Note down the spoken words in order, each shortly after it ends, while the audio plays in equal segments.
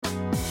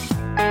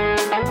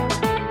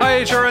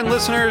HRN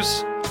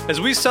listeners.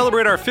 As we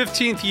celebrate our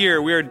 15th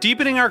year, we are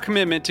deepening our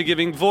commitment to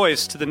giving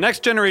voice to the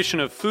next generation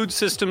of food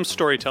systems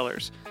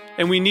storytellers,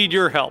 and we need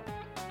your help.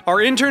 Our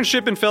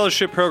internship and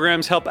fellowship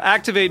programs help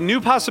activate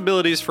new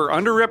possibilities for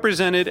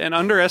underrepresented and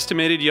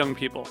underestimated young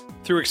people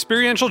through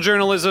experiential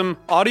journalism,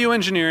 audio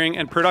engineering,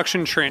 and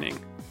production training.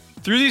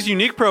 Through these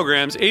unique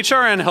programs,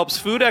 HRN helps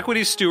food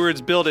equity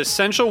stewards build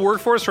essential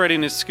workforce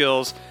readiness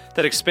skills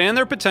that expand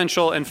their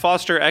potential and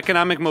foster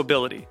economic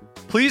mobility.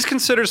 Please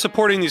consider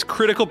supporting these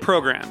critical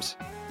programs.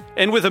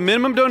 And with a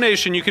minimum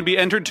donation, you can be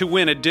entered to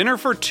win a dinner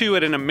for two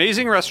at an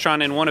amazing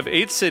restaurant in one of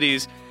 8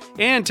 cities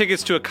and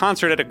tickets to a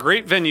concert at a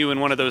great venue in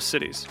one of those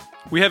cities.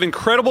 We have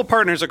incredible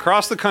partners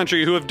across the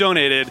country who have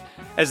donated,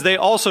 as they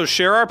also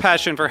share our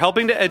passion for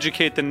helping to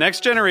educate the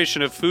next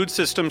generation of food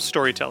systems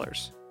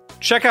storytellers.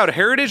 Check out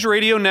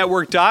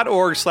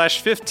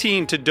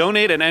heritageradionetwork.org/15 to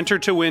donate and enter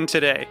to win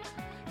today.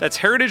 That's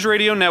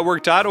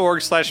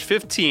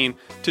heritageradionetwork.org/15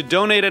 to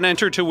donate and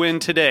enter to win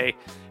today.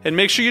 And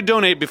make sure you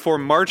donate before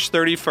March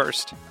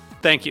 31st.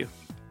 Thank you.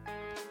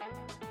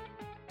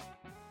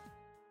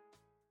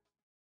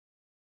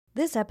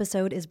 This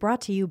episode is brought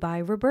to you by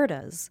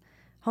Roberta's,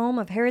 home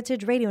of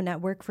Heritage Radio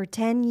Network for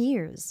 10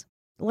 years.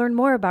 Learn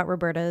more about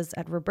Roberta's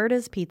at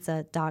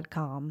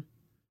robertaspizza.com.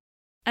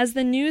 As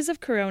the news of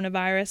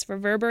coronavirus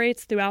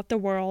reverberates throughout the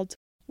world,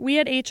 we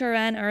at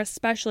HRN are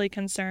especially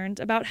concerned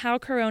about how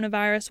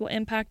coronavirus will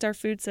impact our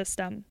food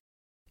system.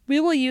 We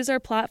will use our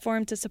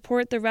platform to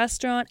support the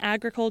restaurant,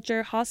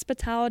 agriculture,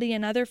 hospitality,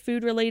 and other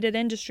food-related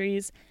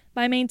industries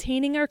by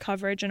maintaining our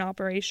coverage and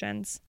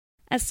operations.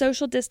 As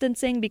social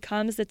distancing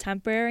becomes the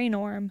temporary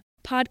norm,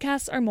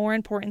 podcasts are more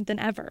important than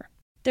ever.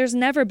 There's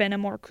never been a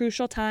more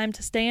crucial time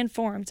to stay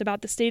informed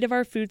about the state of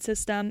our food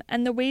system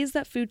and the ways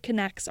that food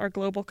connects our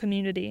global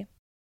community.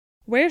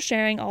 We're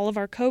sharing all of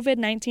our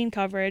COVID-19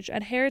 coverage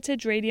at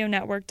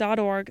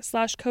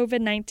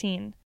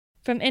heritageradionetwork.org/COVID-19,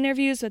 from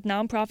interviews with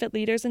nonprofit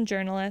leaders and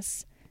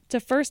journalists, to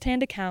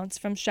first-hand accounts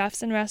from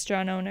chefs and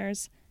restaurant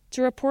owners,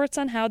 to reports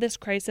on how this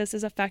crisis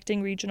is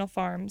affecting regional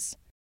farms.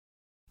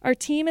 Our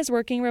team is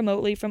working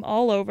remotely from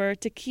all over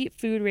to keep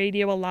food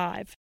radio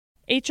alive.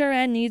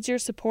 HRN needs your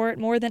support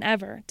more than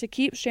ever to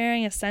keep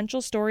sharing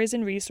essential stories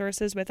and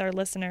resources with our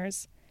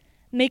listeners.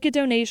 Make a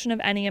donation of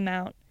any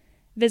amount.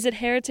 Visit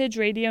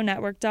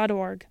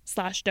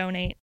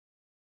heritageradionetwork.org/donate.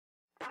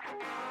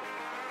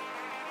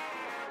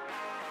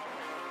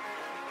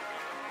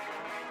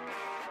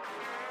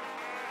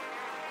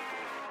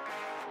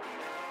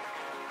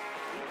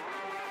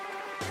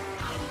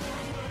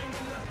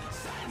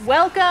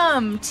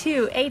 Welcome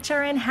to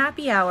HRN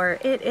Happy Hour.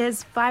 It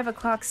is 5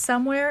 o'clock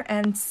somewhere,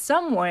 and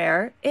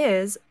somewhere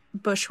is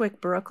Bushwick,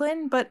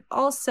 Brooklyn. But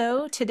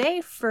also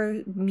today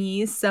for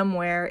me,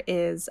 somewhere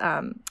is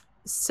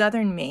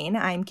Southern Maine.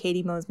 I'm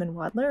Katie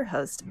Mosman-Wadler,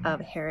 host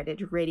of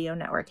Heritage Radio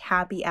Network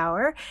Happy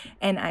Hour,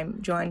 and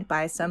I'm joined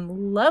by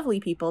some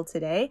lovely people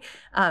today.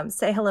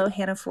 Say hello,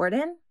 Hannah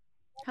Forden.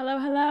 Hello,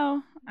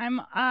 hello.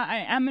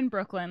 I am in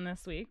Brooklyn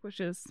this week, which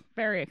is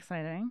very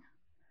exciting.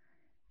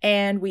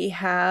 And we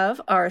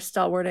have our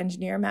stalwart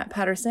engineer, Matt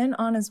Patterson,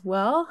 on as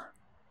well.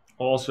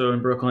 Also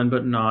in Brooklyn,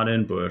 but not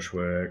in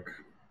Bushwick.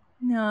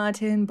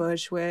 Not in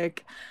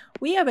Bushwick.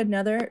 We have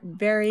another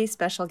very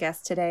special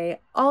guest today,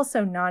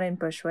 also not in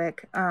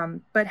Bushwick,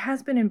 but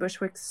has been in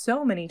Bushwick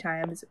so many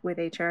times with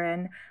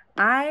HRN.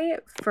 I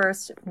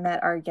first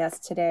met our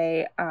guest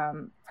today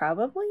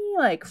probably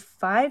like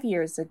 6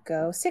 years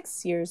ago,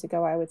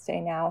 I would say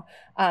now,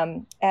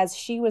 as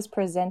she was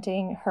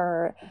presenting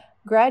her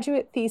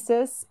graduate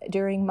thesis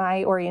during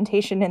my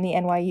orientation in the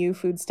NYU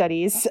Food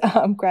Studies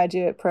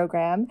graduate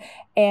program.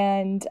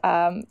 And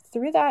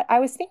through that, I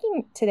was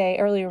thinking today,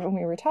 earlier when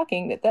we were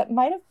talking, that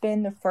might have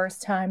been the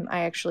first time I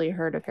actually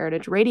heard of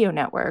Heritage Radio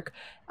Network.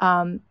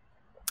 And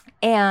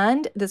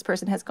this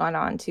person has gone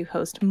on to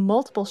host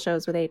multiple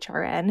shows with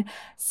HRN.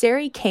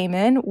 Sari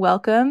Kamin,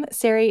 welcome.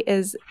 Sari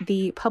is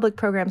the public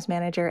programs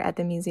manager at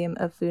the Museum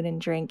of Food and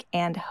Drink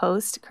and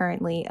host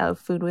currently of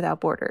Food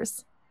Without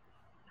Borders.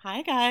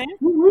 Hi, guys.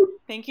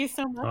 Thank you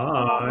so much for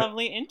that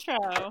lovely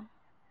intro.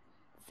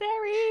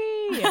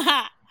 Sari!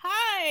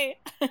 Hi!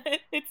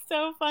 It's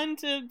so fun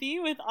to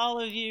be with all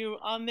of you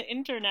on the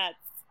internet.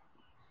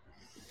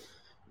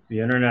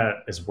 The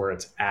internet is where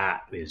it's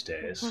at these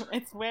days.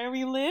 It's where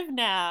we live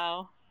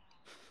now.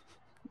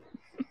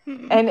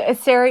 And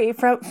Sari,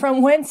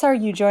 from whence are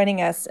you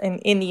joining us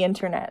in the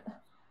internet?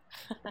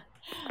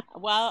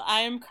 Well,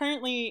 I'm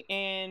currently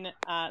in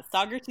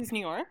Saugerties,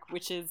 New York,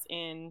 which is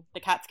in the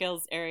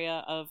Catskills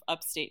area of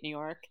upstate New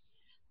York.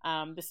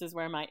 This is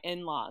where my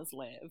in-laws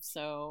live.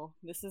 So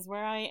this is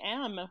where I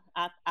am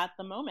at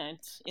the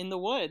moment, in the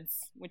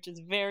woods, which is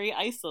very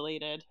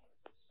isolated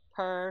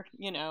per,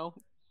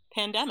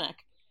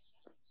 pandemic.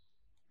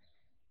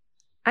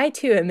 I,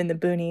 too, am in the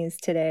boonies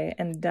today,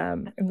 and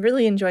I'm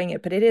really enjoying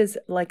it, but it is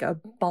like a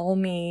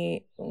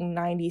balmy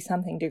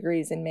 90-something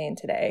degrees in Maine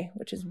today,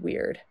 which is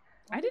weird.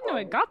 I didn't know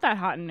it got that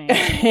hot in Maine.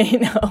 I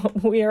know.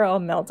 We are all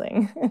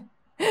melting.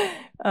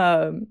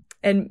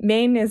 And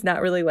Maine is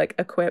not really,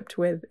 equipped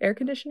with air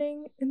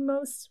conditioning in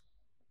most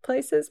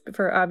places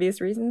for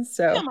obvious reasons.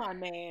 So come on,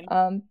 Maine.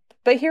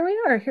 But here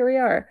we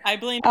are. I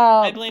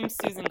blame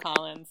Susan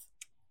Collins.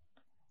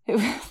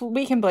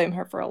 We can blame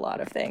her for a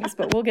lot of things,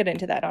 but we'll get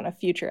into that on a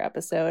future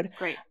episode.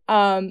 Great.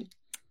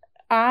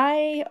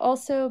 I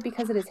also,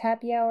 because it is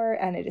happy hour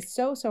and it is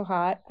so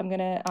hot, I'm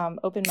gonna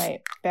open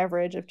my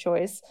beverage of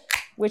choice,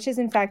 which is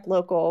in fact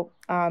local.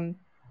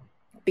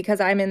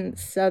 Because I'm in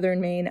southern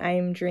Maine, I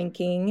am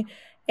drinking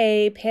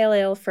a pale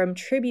ale from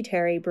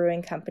Tributary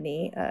Brewing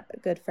Company. A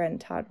good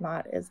friend Todd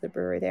Mott is the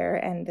brewer there,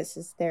 and this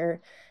is their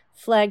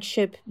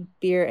flagship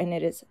beer, and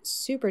it is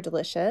super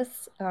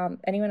delicious.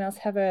 Anyone else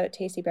have a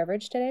tasty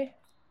beverage today?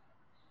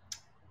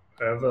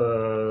 I have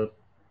a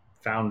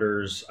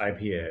Founders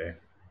IPA.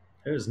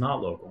 It is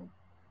not local,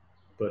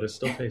 but it's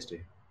still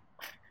tasty.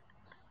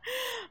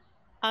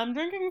 I'm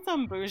drinking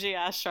some bougie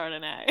ass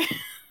Chardonnay.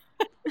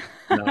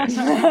 Nice.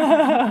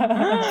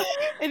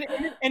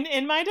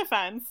 in my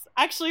defense,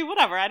 actually,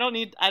 whatever. I don't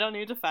need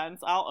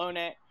defense. I'll own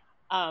it.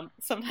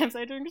 Sometimes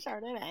I drink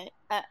Chardonnay.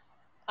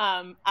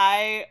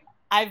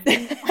 I've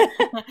been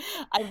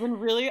I've been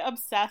really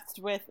obsessed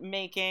with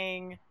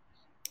making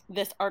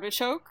this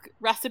artichoke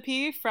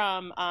recipe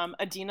from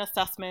Adina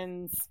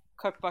Sussman's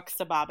cookbook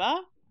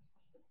Sababa,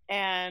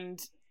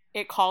 and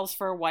it calls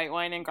for white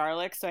wine and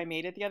garlic. So I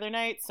made it the other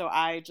night. So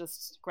I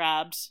just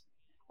grabbed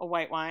a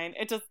white wine.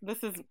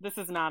 This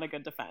is not a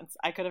good defense.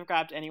 I could have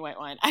grabbed any white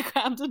wine. I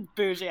grabbed a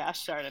bougie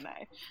ass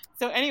Chardonnay.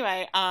 So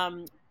anyway,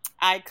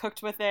 I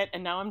cooked with it,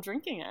 and now I'm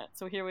drinking it.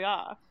 So here we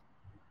are.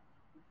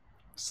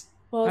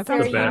 Well,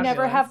 Sari, you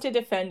never have to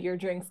defend your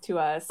drinks to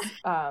us.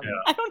 I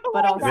don't know.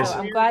 But also,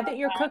 I'm glad that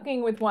you're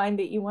cooking with wine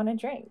that you want to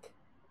drink.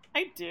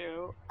 I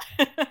do.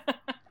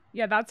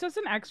 Yeah, that's just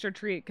an extra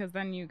treat because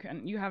then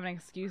you have an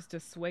excuse to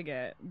swig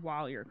it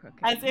while you're cooking.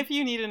 As if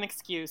you need an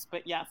excuse,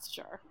 but yes,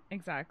 sure.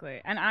 Exactly.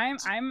 And I'm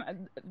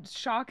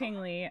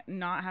shockingly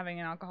not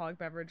having an alcoholic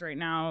beverage right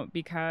now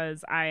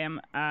because I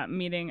am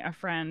meeting a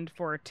friend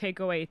for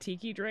takeaway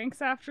tiki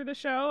drinks after the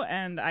show,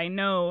 and I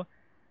know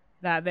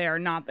that they are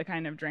not the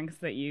kind of drinks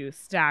that you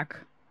stack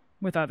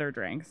with other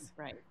drinks.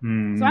 Right.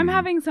 So I'm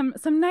having some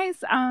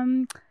nice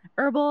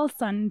herbal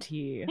sun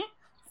tea.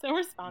 So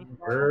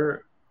responsible.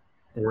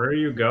 Where are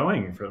you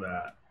going for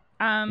that?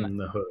 In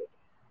the hood.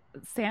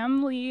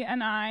 Sam Lee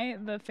and I,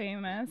 the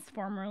famous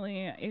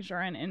formerly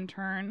HRN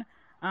intern,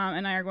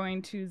 and I are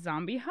going to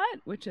Zombie Hut,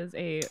 which is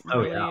a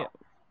really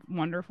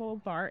wonderful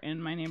bar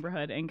in my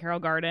neighborhood in Carroll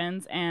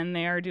Gardens, and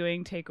they are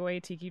doing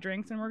takeaway tiki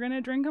drinks, and we're going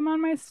to drink them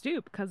on my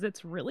stoop because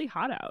it's really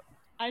hot out.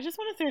 I just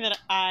want to say that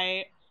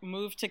I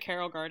moved to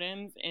Carroll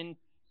Gardens in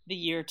the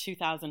year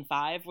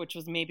 2005, which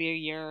was maybe a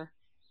year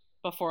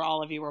before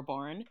all of you were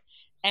born.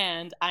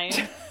 And I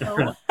am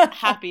so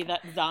happy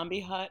that Zombie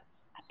Hut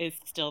is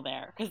still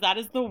there, because that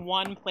is the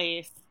one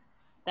place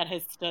that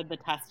has stood the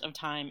test of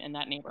time in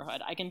that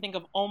neighborhood. I can think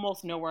of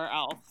almost nowhere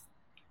else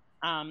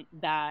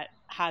that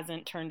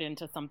hasn't turned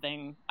into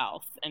something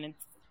else, and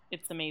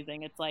it's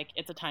amazing. It's like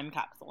it's a time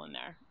capsule in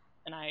there,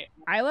 and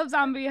I love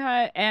Zombie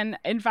Hut, and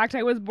in fact,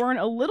 I was born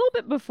a little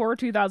bit before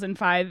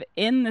 2005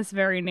 in this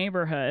very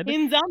neighborhood.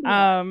 In Zombie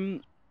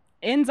Hut.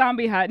 In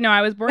Zombie Hut. No,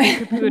 I was born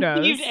in Caputo's.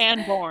 Conceived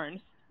and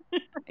born.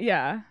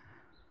 Yeah.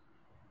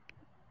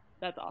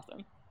 That's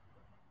awesome.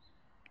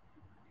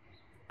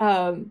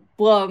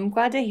 Well, I'm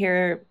glad to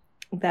hear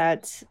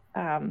that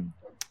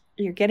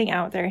you're getting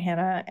out there,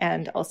 Hannah,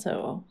 and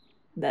also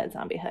that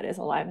Zombie Hut is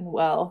alive and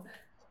well.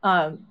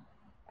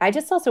 I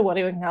just also want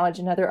to acknowledge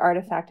another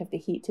artifact of the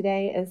heat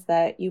today is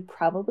that you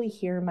probably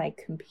hear my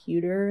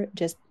computer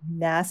just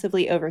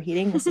massively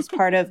overheating. This is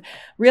part of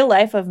real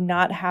life of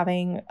not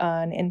having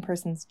an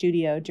in-person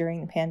studio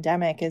during the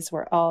pandemic, is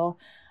we're all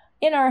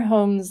in our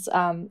homes.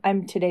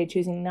 I'm today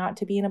choosing not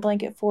to be in a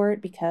blanket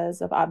fort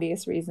because of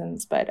obvious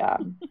reasons, but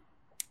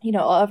you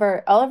know, all of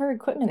our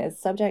equipment is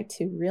subject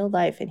to real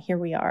life, and here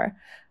we are.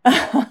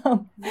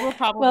 We'll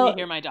probably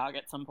hear my dog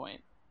at some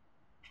point.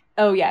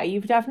 Oh yeah,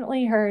 you've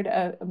definitely heard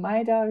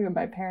my dog or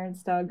my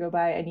parents' dog go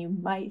by, and you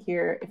might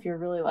hear, if you're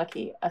really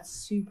lucky, a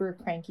super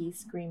cranky,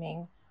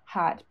 screaming,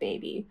 hot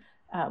baby,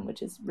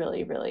 which is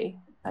really, really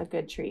a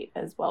good treat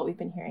as well. We've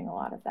been hearing a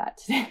lot of that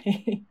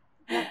today.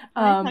 Can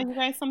I tell you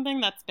guys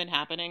something that's been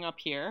happening up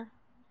here?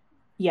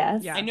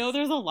 Yes. I know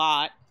there's a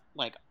lot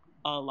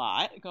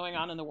going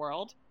on in the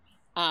world.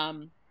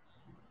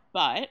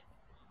 But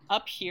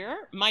up here,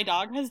 my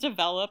dog has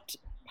developed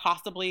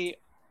possibly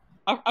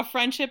a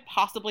friendship,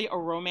 possibly a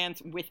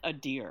romance with a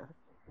deer.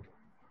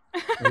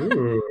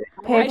 Ooh.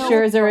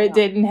 Pictures or it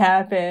didn't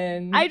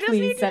happen. I just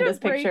Please need send you us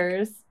to break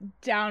pictures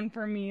down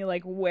for me,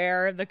 like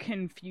where the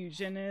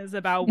confusion is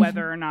about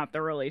whether or not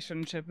the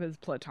relationship is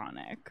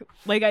platonic.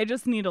 Like, I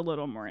just need a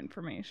little more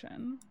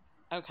information.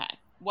 Okay.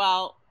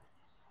 Well,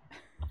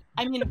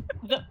 I mean,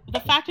 the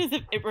fact is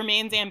it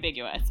remains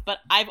ambiguous, but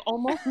I've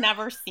almost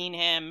never seen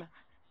him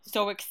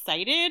so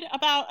excited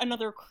about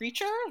another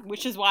creature,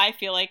 which is why I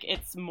feel like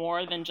it's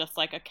more than just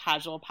like a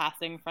casual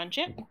passing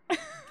friendship.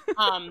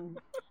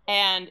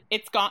 And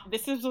it's gone.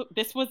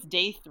 This was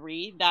day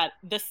 3 that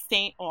the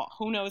same. Well,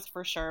 who knows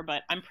for sure,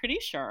 but I'm pretty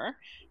sure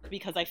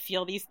because I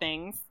feel these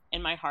things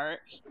in my heart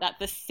that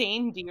the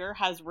same deer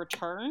has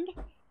returned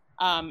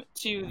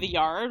to the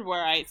yard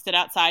where I sit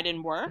outside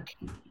and work,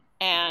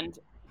 and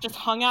just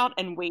hung out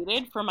and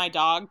waited for my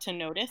dog to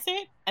notice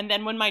it. And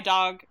then when my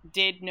dog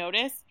did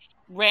notice,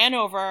 ran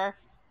over,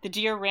 the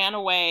deer ran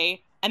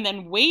away, and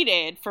then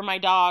waited for my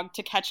dog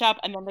to catch up.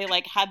 And then they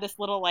like had this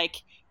little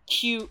like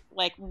cute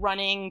like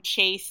running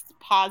chase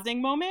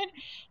pausing moment.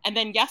 And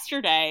then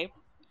yesterday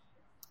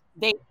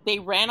they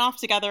ran off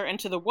together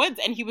into the woods,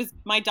 and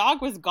my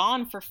dog was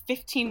gone for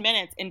 15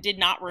 minutes and did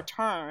not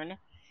return,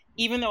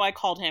 even though I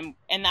called him.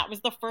 And that was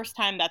the first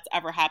time that's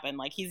ever happened.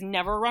 Like, he's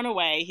never run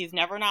away. He's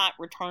never not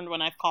returned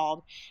when I've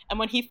called. And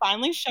when he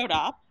finally showed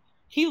up,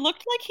 he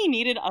looked like he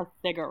needed a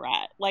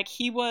cigarette. Like,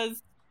 he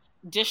was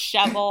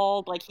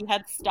disheveled, like he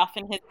had stuff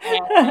in his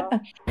hair.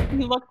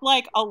 He looked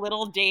like a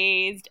little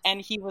dazed,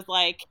 and he was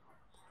like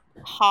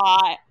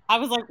hot. I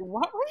was like,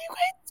 what were you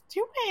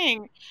guys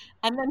doing?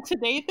 And then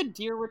today the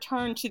deer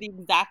returned to the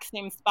exact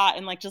same spot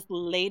and like just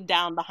laid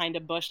down behind a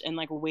bush and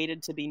like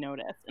waited to be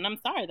noticed. And I'm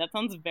sorry, that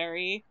sounds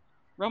very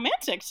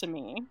romantic to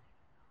me.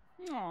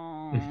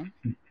 Aww.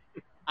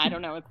 I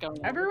don't know what's going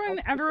on.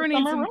 Everyone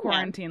needs some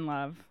quarantine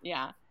love.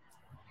 Yeah.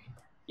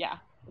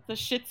 It's a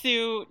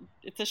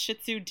Shih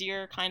Tzu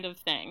deer kind of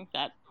thing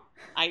that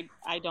I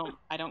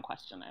don't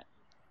question it.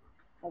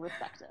 I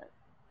respect it.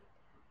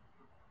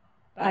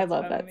 I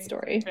love that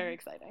story. It's very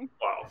exciting.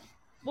 Wow.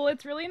 Well,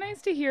 it's really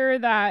nice to hear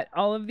that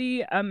all of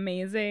the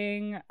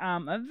amazing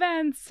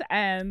events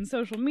and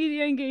social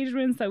media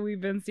engagements that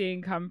we've been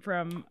seeing come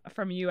from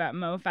you at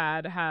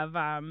MoFad have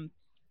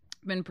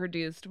been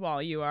produced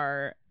while you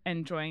are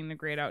enjoying the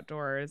great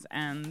outdoors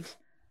and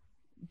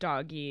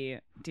doggy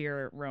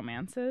deer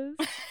romances.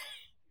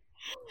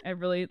 It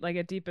really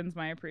it deepens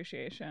my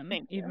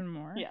appreciation even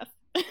more. Yes.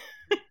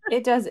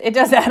 It does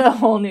add a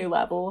whole new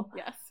level.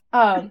 Yes.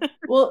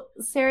 Well,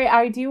 Sari,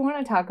 I do want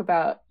to talk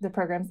about the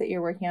programs that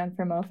you're working on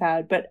for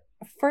MoFad, but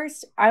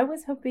first, I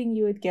was hoping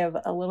you would give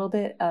a little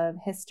bit of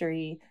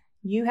history.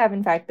 You have,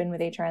 in fact, been with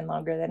HRN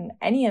longer than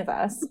any of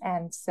us,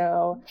 and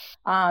so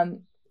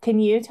can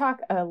you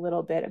talk a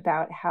little bit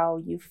about how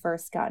you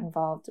first got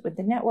involved with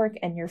the network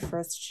and your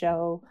first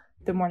show,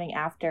 The Morning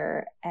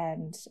After,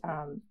 and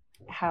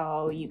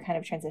how you kind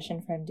of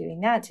transitioned from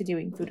doing that to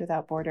doing Food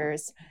Without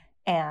Borders?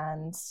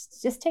 And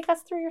just take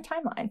us through your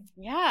timeline.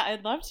 Yeah,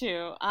 I'd love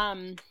to.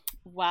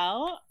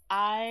 Well,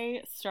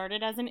 I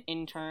started as an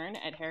intern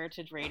at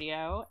Heritage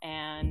Radio,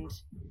 and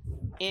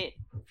it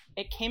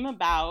came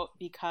about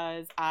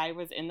because I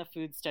was in the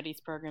food studies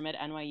program at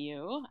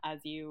NYU,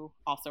 as you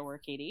also were,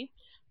 Katie,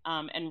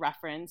 and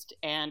referenced,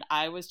 and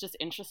I was just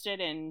interested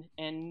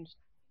in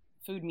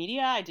food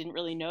media. I didn't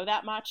really know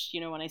that much.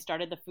 When I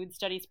started the food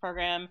studies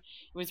program,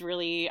 it was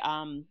really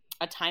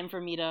a time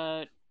for me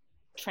to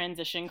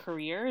transition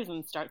careers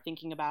and start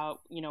thinking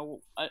about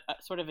a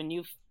sort of a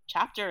new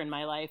chapter in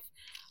my life,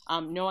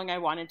 knowing I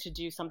wanted to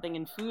do something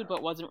in food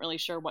but wasn't really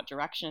sure what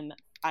direction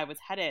I was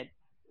headed.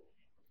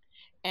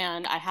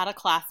 And I had a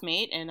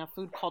classmate in a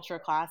food culture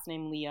class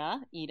named Leah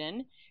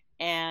Eden,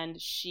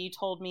 and she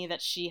told me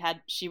that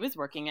she was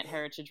working at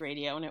Heritage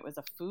Radio, and it was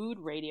a food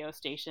radio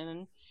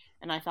station.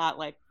 And I thought,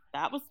 like,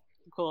 that was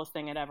the coolest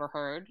thing I'd ever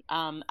heard.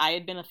 I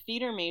had been a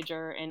theater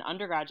major in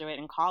undergraduate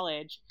and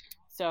college,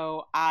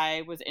 so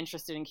I was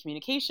interested in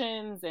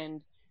communications and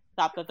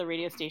thought that the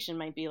radio station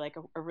might be like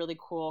a really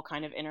cool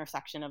kind of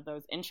intersection of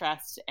those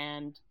interests.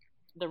 And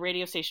the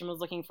radio station was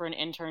looking for an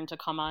intern to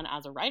come on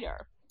as a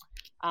writer.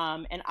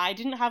 And I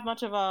didn't have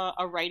much of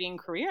a writing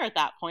career at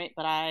that point,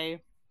 but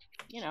I,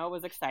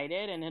 was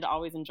excited and had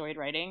always enjoyed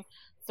writing.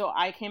 So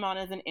I came on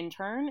as an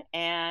intern,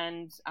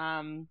 and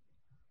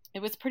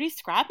it was pretty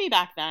scrappy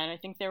back then. I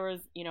think there was,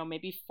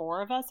 maybe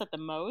 4 of us at the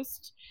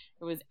most.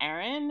 It was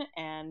Erin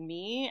and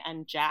me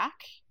and Jack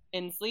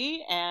Inslee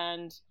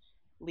and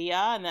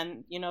Leah. And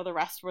then, the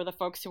rest were the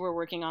folks who were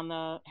working on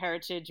the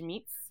Heritage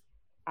Meats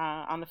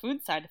on the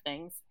food side of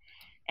things.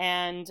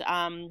 And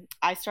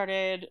I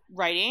started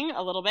writing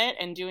a little bit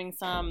and doing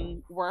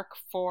some work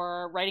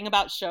for writing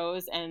about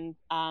shows. And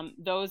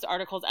those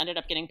articles ended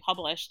up getting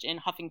published in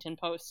Huffington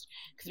Post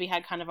because we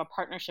had kind of a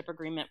partnership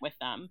agreement with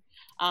them.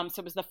 So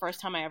it was the first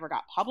time I ever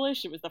got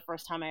published. It was the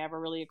first time I ever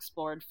really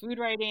explored food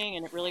writing.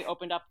 And it really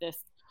opened up this,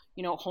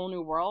 whole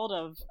new world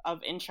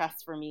of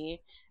interest for me.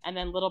 And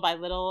then little by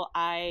little,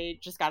 I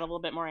just got a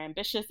little bit more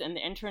ambitious in the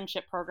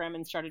internship program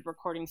and started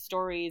recording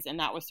stories. And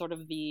that was sort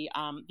of the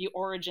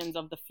origins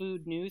of the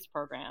food news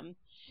program.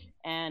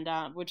 And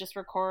would just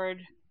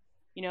record,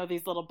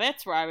 these little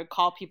bits where I would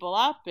call people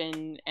up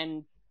and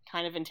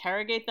kind of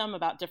interrogate them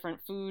about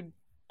different food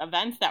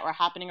events that were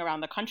happening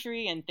around the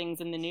country and things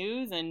in the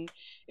news. And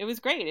it was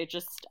great. It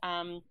just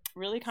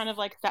really kind of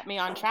like set me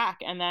on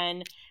track. And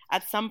then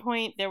at some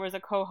point there was a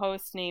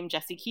co-host named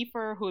Jessie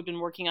Kiefer who had been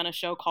working on a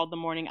show called The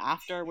Morning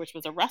After, which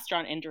was a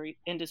restaurant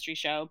industry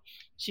show.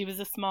 She was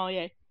a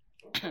sommelier,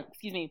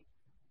 excuse me.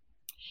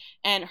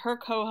 And her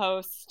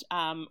co-host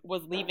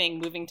was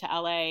moving to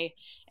LA,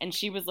 and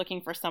she was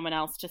looking for someone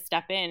else to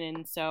step in.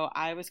 And so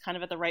I was kind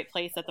of at the right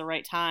place at the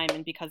right time.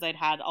 And because I'd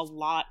had a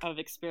lot of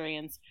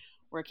experience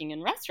working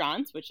in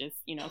restaurants, which is,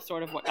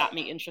 sort of what got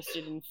me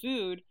interested in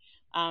food,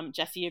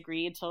 Jesse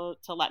agreed to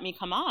let me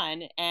come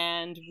on.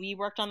 And we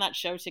worked on that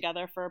show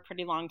together for a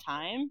pretty long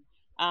time,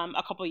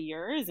 a couple of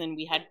years. And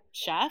we had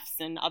chefs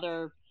and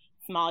other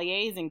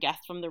sommeliers and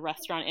guests from the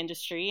restaurant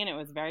industry. And it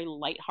was very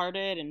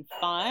lighthearted and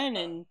fun.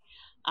 And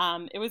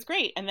it was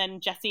great. And then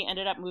Jesse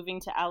ended up moving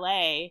to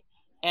LA,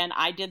 and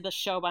I did the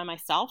show by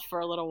myself for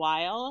a little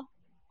while.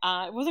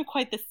 It wasn't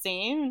quite the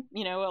same.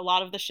 A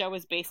lot of the show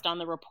was based on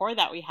the rapport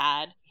that we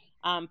had,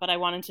 but I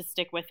wanted to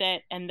stick with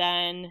it. And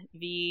then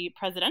the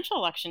presidential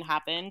election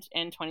happened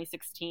in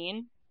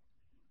 2016,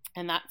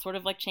 and that sort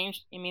of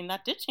changed.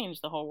 That did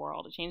change the whole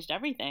world. It changed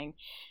everything.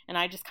 And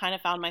I just kind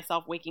of found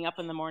myself waking up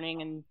in the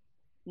morning and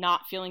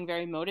not feeling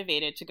very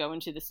motivated to go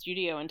into the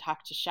studio and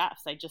talk to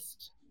chefs.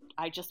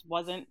 I just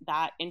wasn't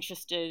that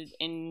interested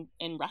in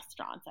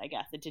restaurants, I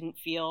guess. It didn't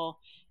feel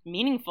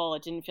meaningful.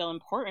 It didn't feel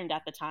important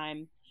at the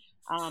time,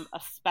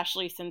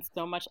 especially since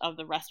so much of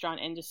the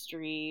restaurant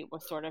industry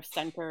was sort of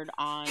centered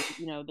on,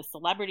 the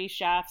celebrity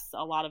chefs,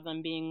 a lot of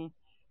them being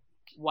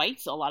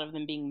white, a lot of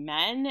them being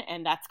men.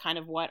 And that's kind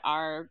of what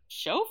our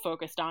show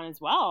focused on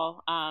as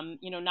well.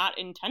 Not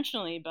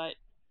intentionally, but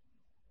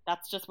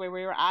that's just where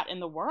we were at in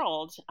the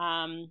world.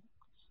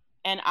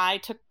 And I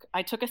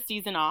took a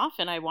season off,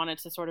 and I wanted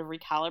to sort of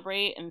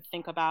recalibrate and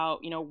think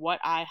about, what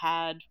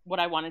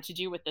I wanted to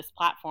do with this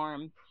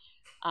platform.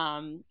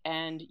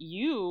 And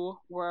you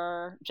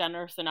were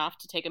generous enough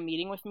to take a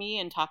meeting with me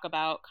and talk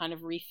about kind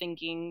of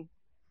rethinking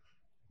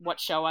what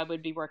show I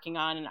would be working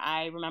on. And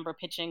I remember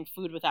pitching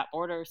Food Without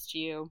Borders to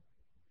you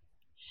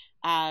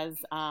as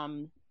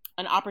an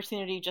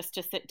opportunity just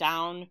to sit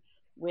down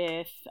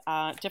with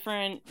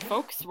different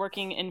folks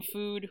working in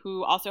food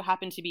who also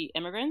happen to be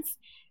immigrants.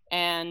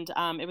 And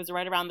it was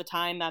right around the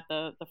time that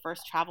the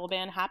first travel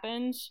ban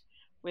happened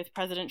with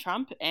President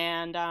Trump.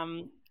 And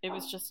it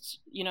was just,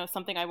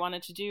 something I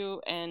wanted to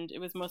do. And it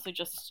was mostly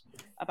just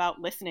about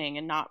listening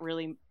and not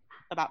really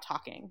about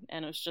talking.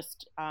 And it was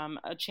just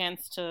a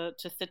chance to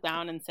sit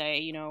down and say,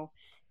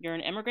 you're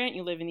an immigrant,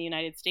 you live in the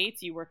United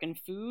States, you work in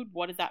food.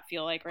 What does that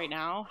feel like right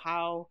now?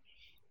 How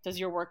does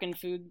your work in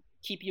food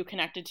keep you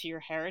connected to your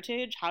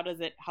heritage? How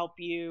does it help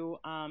you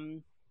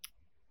in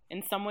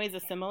some ways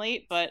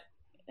assimilate, but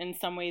in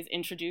some ways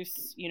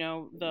introduce,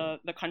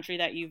 the country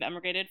that you've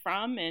emigrated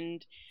from?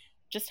 And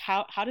just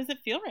how does it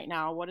feel right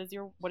now? What does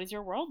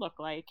your world look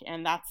like?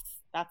 And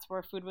that's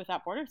where Food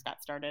Without Borders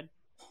got started.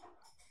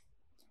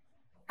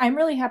 I'm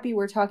really happy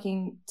we're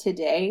talking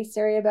today,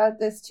 Sari, about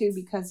this too,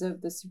 because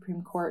of the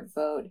Supreme Court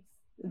vote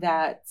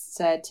that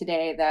said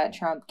today that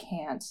Trump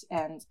can't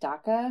end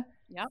DACA,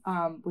 yep.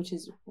 Which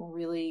is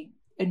really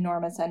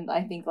enormous. And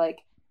I think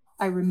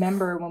I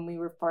remember when we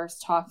were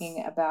first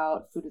talking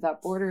about Food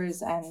Without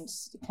Borders and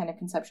kind of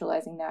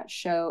conceptualizing that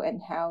show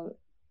and how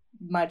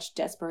much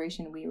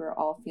desperation we were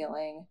all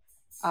feeling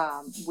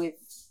with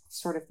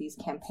sort of these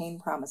campaign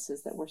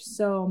promises that were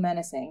so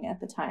menacing at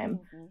the time.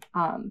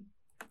 Mm-hmm.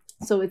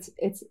 So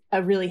it's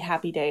a really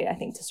happy day, I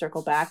think, to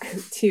circle back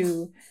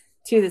to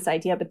this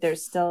idea, but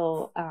there's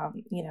still,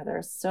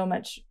 there's so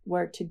much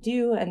work to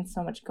do and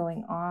so much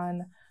going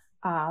on.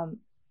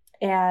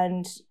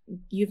 And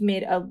you've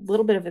made a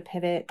little bit of a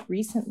pivot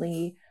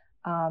recently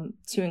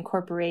to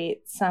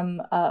incorporate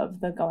some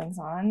of the goings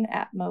on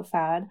at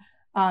MoFad.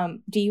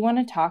 Do you want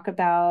to talk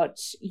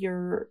about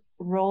your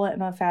role at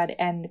MoFad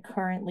and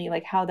currently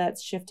how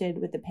that's shifted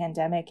with the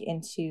pandemic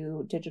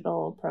into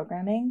digital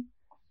programming?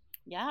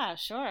 Yeah,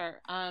 sure.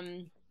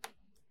 Sorry,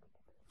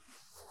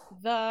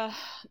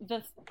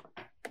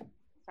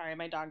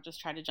 my dog just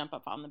tried to jump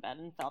up on the bed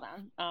and fell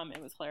down.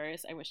 It was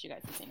hilarious. I wish you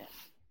guys had seen it.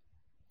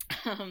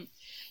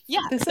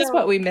 This is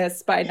what we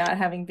miss by not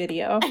having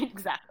video.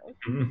 Exactly.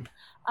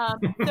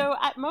 So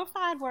at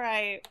MoFad, where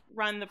I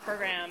run the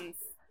programs,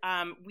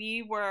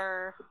 we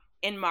were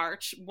in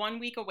March 1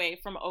 week away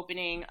from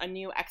opening a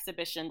new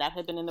exhibition that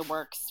had been in the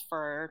works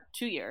for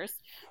 2 years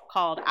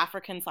called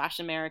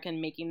African/American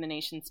Making the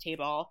Nation's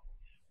Table,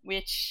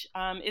 which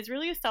is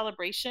really a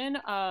celebration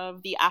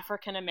of the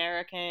African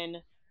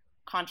American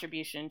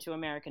contribution to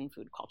American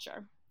food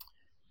culture.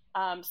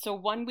 So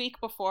 1 week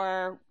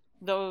before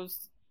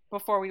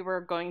we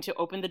were going to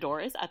open the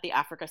doors at the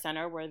Africa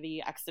Center where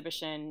the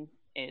exhibition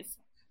is,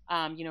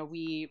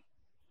 we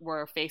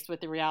were faced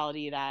with the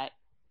reality that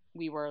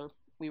we were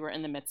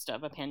in the midst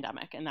of a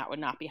pandemic and that would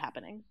not be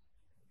happening,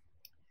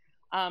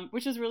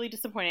 which was really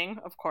disappointing,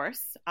 of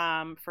course,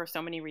 for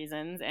so many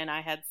reasons. And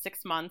I had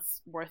 6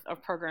 months worth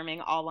of programming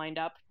all lined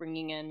up,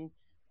 bringing in,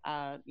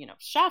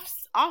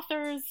 chefs,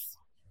 authors,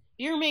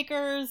 beer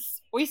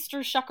makers,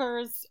 oyster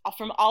shuckers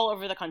from all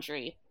over the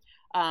country,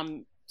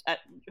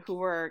 who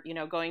were,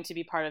 going to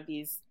be part of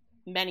these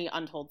many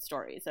untold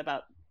stories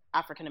about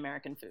African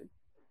American food.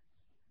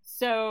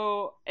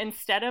 So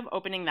instead of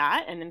opening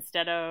that and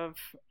instead of,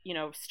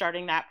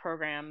 starting that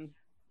program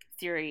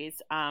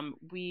series,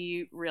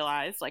 we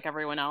realized, like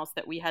everyone else,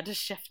 that we had to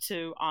shift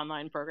to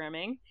online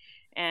programming,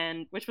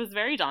 and which was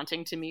very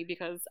daunting to me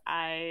because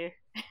I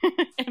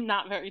am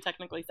not very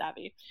technically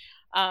savvy.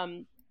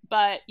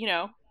 But,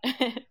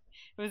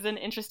 was an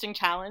interesting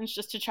challenge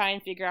just to try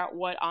and figure out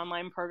what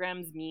online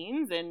programs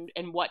means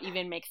and what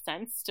even makes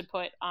sense to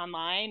put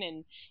online,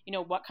 and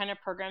what kind of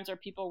programs are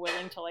people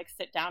willing to like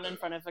sit down in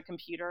front of a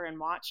computer and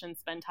watch and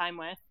spend time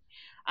with.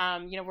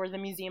 We're the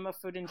Museum of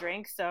Food and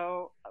Drink,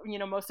 so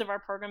most of our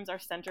programs are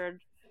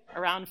centered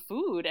around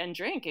food and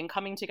drink and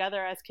coming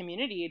together as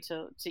community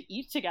to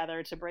eat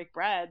together, to break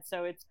bread.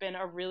 So it's been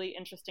a really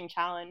interesting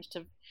challenge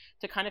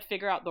to kind of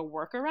figure out the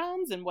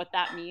workarounds and what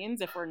that means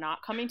if we're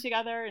not coming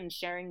together and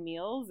sharing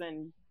meals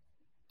and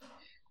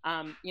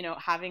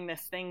having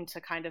this thing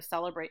to kind of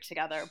celebrate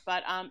together.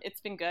 But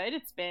it's been good.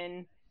 It's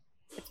been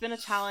a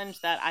challenge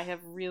that I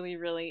have really,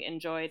 really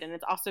enjoyed. And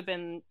it's also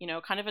been,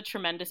 kind of a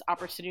tremendous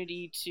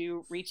opportunity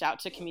to reach out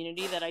to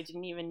community that I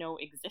didn't even know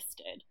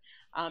existed.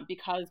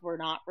 Because we're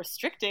not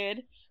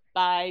restricted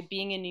by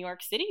being in New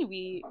York City.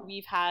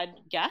 We've had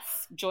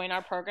guests join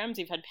our programs.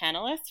 We've had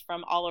panelists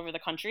from all over the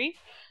country,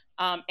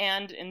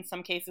 and in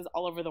some cases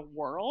all over the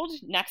world.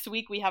 Next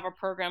week we have a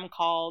program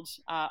called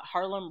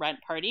Harlem Rent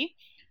Party,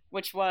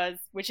 which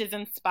is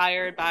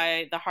inspired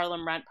by the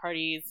Harlem rent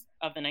parties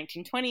of the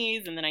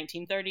 1920s and the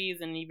 1930s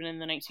and even in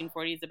the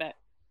 1940s a bit.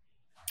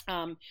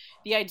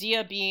 The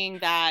idea being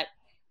that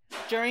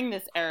during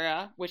this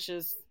era, which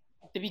is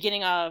the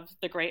beginning of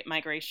the Great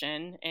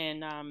Migration in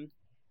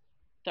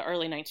the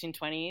early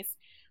 1920s,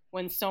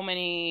 when so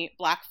many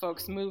Black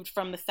folks moved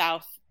from the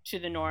South to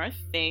the North,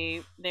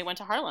 they went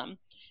to Harlem.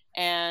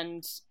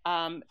 And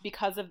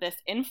because of this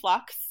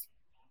influx,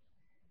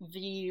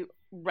 the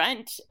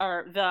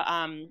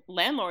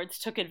landlords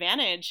took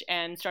advantage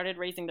and started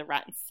raising the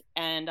rents.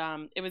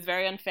 And it was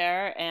very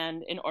unfair.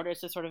 And in order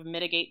to sort of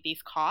mitigate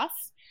these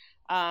costs,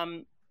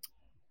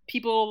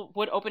 people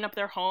would open up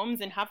their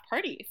homes and have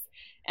parties.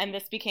 And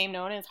this became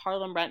known as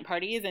Harlem Rent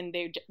Parties, and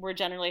they were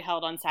generally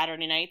held on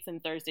Saturday nights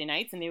and Thursday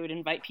nights, and they would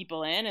invite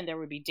people in, and there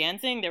would be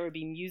dancing, there would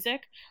be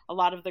music. A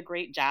lot of the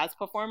great jazz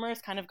performers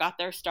kind of got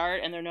their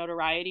start and their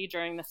notoriety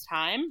during this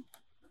time.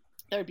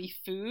 There would be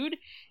food,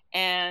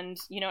 and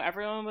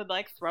everyone would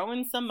like throw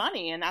in some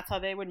money, and that's how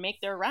they would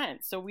make their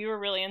rent. So we were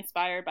really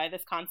inspired by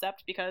this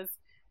concept because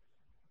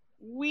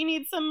we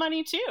need some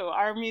money too.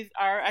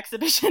 Our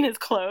exhibition is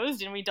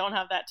closed and we don't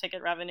have that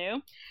ticket revenue.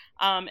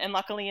 And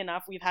luckily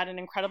enough, we've had an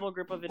incredible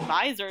group of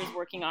advisors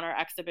working on our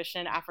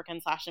exhibition,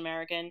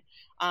 African/American,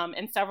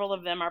 and several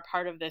of them are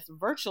part of this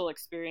virtual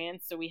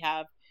experience. So we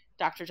have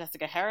Dr.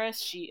 Jessica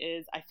Harris. She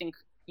is, I think,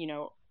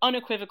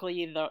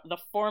 unequivocally the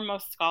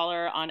foremost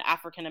scholar on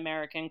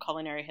African-American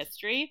culinary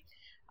history.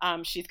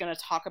 She's going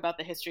to talk about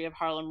the history of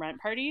Harlem Rent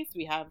Parties.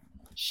 We have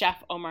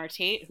Chef Omar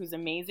Tate, who's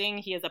amazing.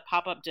 He has a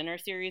pop-up dinner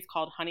series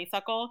called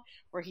Honeysuckle,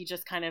 where he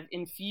just kind of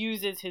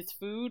infuses his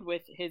food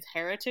with his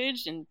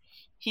heritage, and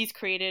he's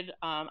created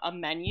a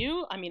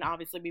menu. I mean,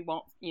 obviously we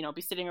won't,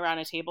 be sitting around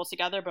a table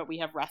together, but we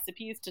have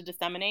recipes to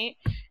disseminate,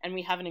 and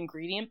we have an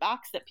ingredient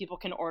box that people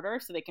can order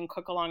so they can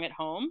cook along at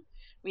home.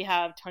 We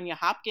have Tonya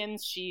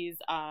Hopkins. She's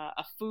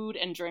a food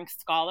and drink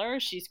scholar.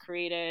 She's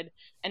created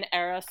an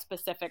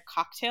era-specific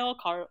cocktail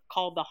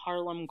called the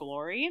Harlem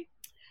Glory.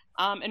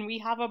 And we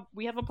have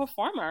a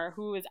performer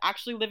who is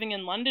actually living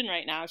in London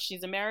right now.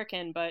 She's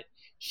American, but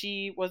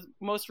she was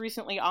most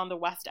recently on the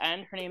West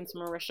End. Her name's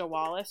Marisha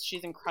Wallace.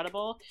 She's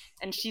incredible,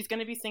 and she's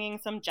going to be singing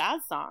some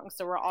jazz songs.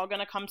 So we're all going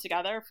to come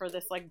together for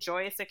this like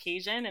joyous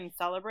occasion and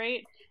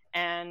celebrate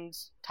and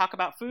talk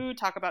about food,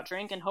 talk about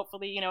drink, and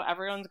hopefully,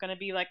 everyone's going to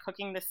be like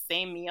cooking the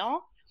same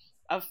meal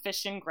of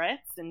fish and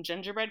grits and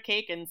gingerbread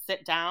cake and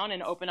sit down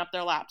and open up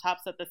their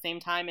laptops at the same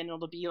time, and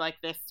it'll be like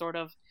this sort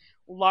of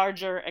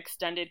larger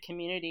extended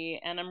community,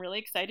 and I'm really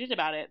excited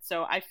about it.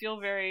 So I feel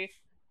very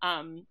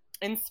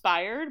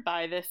inspired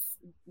by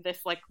this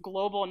like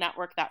global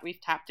network that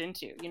we've tapped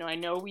into. I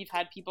know we've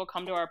had people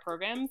come to our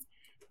programs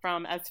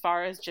from as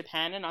far as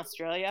Japan and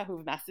Australia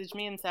who've messaged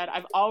me and said,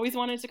 I've always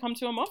wanted to come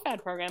to a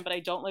MOFAD program, but I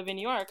don't live in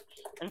New York.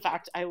 In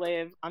fact, I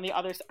live on the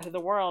other side of the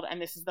world,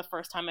 and this is the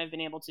first time I've been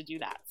able to do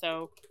that.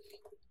 So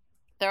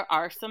there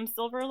are some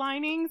silver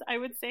linings, I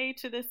would say,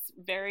 to this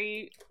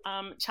very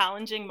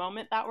challenging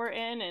moment that we're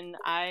in, and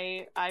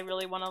I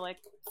really want to like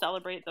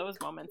celebrate those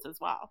moments as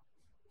well.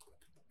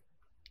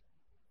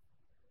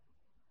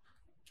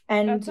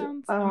 That And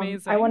sounds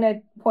amazing. I want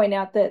to point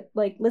out that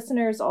like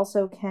listeners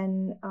also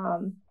can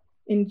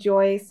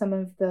enjoy some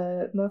of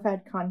the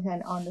MOFAD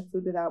content on the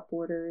Food Without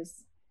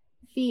Borders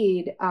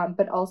feed,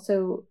 but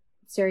also,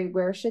 Sari,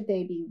 where should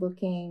they be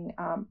looking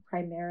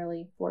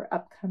primarily for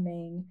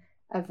upcoming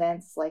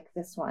events like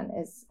this one?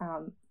 Is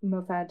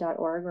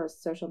mofad.org or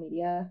social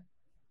media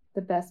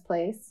the best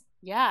place?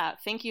 Yeah,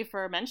 thank you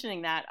for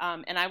mentioning that.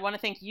 And I want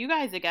to thank you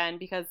guys again,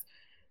 because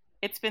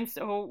it's been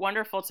so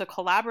wonderful to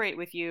collaborate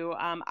with you.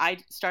 I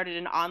started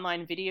an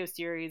online video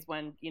series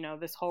when,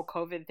 this whole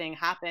COVID thing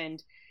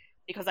happened,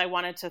 because I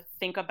wanted to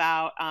think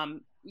about,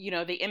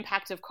 the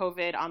impact of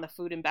COVID on the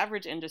food and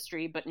beverage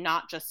industry, but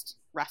not just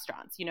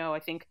restaurants. I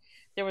think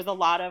there was a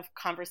lot of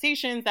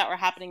conversations that were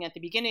happening at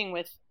the beginning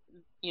with,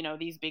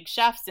 these big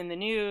chefs in the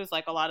news,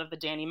 like a lot of the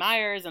Danny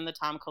Meyers and the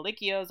Tom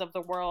Colicchios of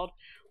the world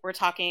were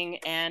talking.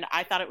 And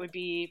I thought it would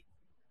be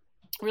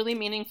really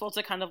meaningful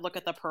to kind of look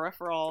at the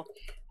peripheral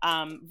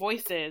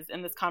voices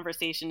in this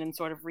conversation and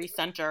sort of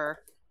recenter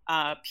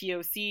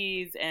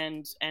POCs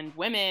and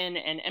women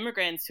and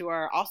immigrants who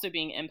are also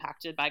being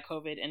impacted by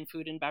COVID in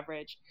food and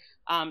beverage.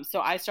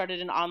 So I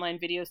started an online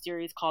video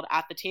series called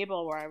At the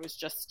Table, where I was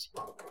just,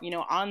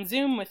 on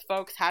Zoom with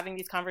folks having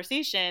these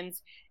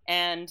conversations.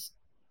 And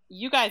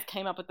you guys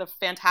came up with the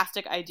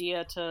fantastic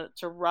idea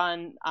to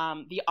run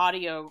the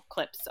audio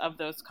clips of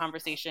those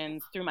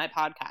conversations through my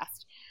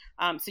podcast.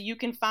 So you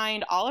can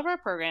find all of our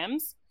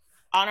programs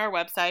on our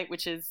website,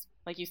 which is,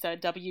 like you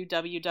said,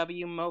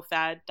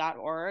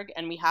 www.mofad.org.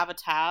 And we have a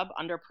tab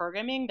under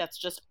programming that's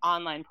just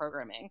online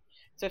programming.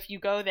 So if you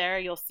go there,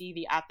 you'll see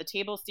the At the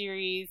Table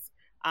series.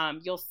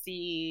 You'll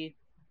see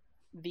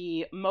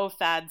the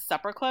MoFad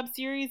Supper Club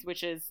series,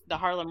 which is the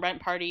Harlem Rent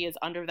Party is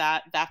under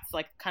that. That's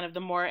like kind of the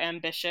more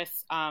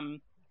ambitious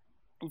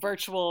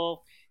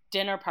virtual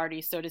dinner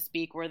party, so to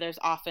speak, where there's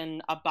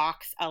often a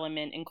box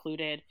element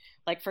included.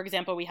 Like, for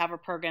example, we have a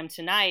program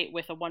tonight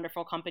with a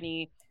wonderful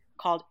company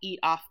called Eat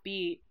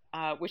Offbeat,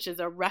 which is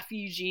a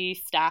refugee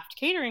staffed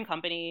catering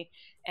company.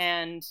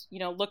 And,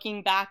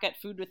 looking back at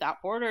Food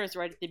Without Borders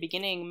right at the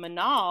beginning,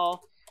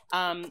 Manal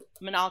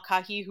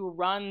Kahi, who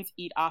runs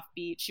Eat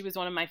Offbeat, she was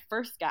one of my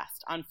first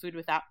guests on Food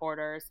Without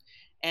Borders.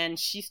 And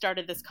she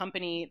started this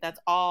company that's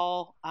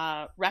all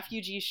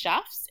refugee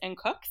chefs and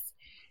cooks.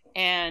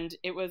 And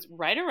it was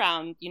right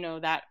around,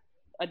 that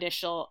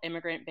initial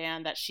immigrant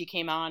ban that she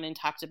came on and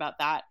talked about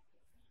that.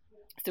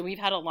 So we've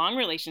had a long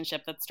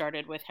relationship that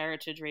started with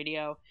Heritage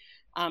Radio.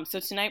 So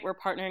tonight we're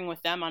partnering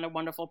with them on a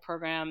wonderful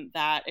program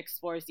that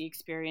explores the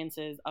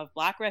experiences of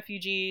Black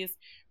refugees.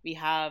 We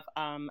have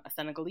a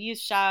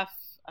Senegalese chef,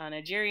 a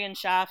Nigerian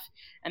chef,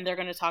 and they're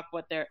going to talk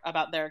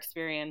about their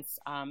experience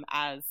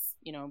as,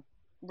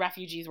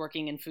 refugees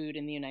working in food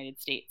in the United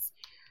States.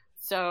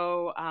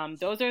 So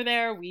those are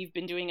there. We've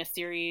been doing a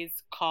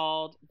series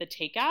called The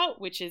Takeout,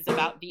 which is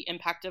about the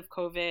impact of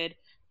COVID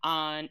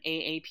on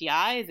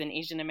AAPIs and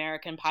Asian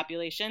American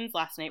populations.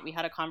 Last night we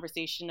had a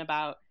conversation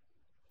about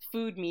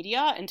food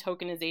media and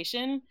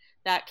tokenization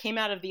that came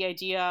out of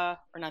came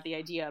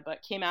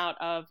out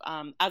of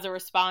as a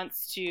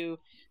response to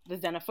the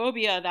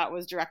xenophobia that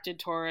was directed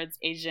towards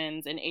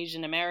Asians and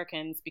Asian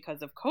Americans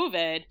because of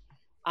COVID.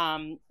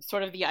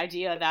 Sort of the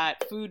idea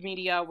that food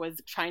media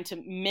was trying to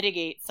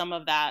mitigate some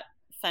of that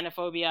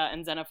xenophobia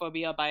and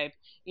xenophobia by,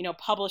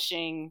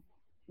 publishing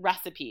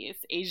recipes,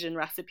 Asian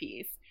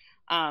recipes,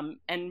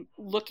 and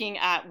looking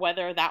at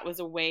whether that was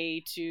a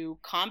way to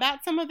combat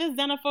some of the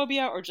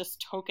xenophobia or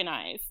just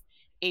tokenize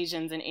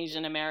Asians and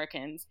Asian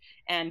Americans.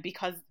 And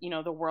because,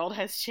 the world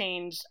has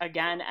changed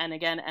again and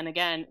again and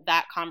again,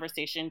 that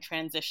conversation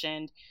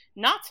transitioned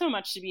not so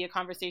much to be a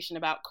conversation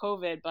about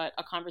COVID, but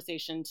a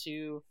conversation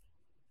to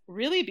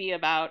really be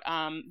about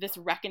this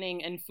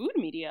reckoning in food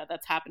media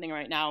that's happening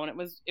right now.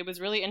 And it was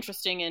really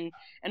interesting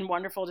and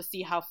wonderful to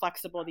see how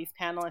flexible these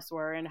panelists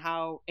were and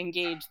how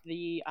engaged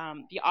the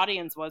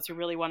audience was, who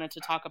really wanted to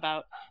talk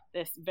about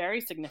this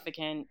very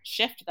significant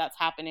shift that's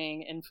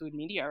happening in food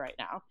media right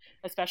now,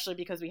 especially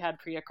because we had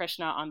Priya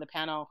Krishna on the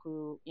panel,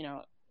 who,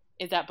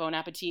 is at Bon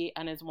Appetit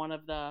and is one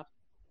of the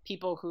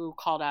people who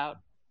called out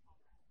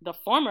the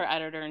former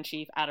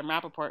editor-in-chief, Adam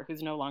Rappaport,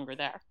 who's no longer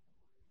there.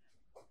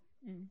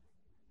 Mm.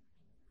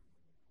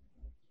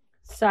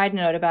 Side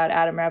note about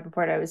Adam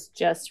Rappaport, I was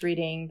just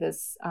reading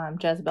this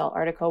Jezebel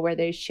article where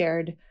they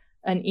shared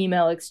an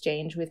email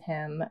exchange with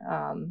him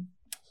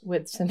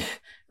with some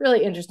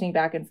really interesting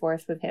back and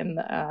forth with him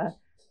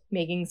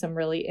making some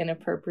really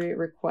inappropriate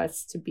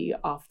requests to be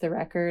off the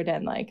record,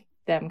 and like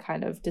them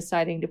kind of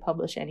deciding to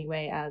publish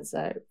anyway as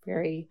a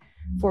very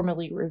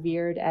formally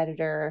revered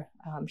editor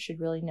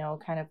should really know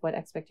kind of what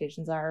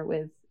expectations are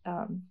with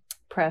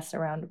press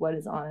around what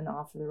is on and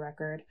off of the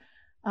record.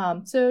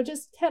 So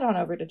just head on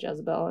over to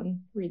Jezebel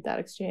and read that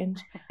exchange.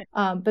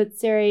 But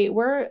Sari,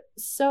 we're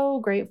so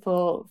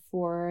grateful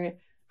for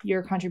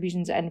your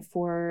contributions and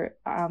for,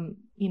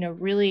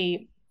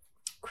 really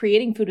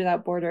creating Food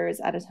Without Borders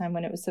at a time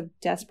when it was so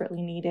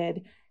desperately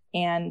needed,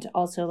 and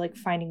also like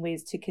finding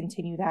ways to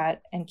continue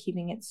that and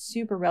keeping it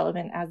super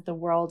relevant as the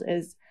world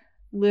is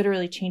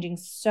literally changing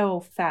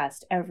so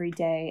fast every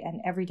day,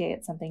 and every day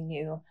it's something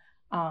new.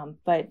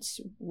 But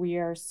we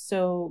are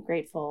so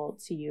grateful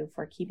to you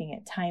for keeping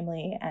it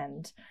timely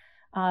and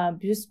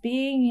just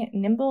being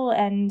nimble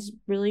and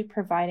really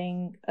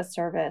providing a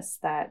service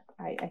that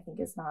I think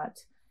is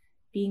not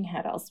being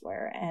had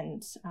elsewhere.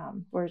 And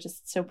we're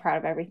just so proud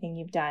of everything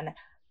you've done.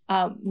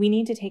 We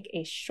need to take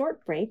a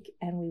short break,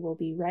 and we will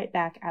be right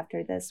back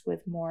after this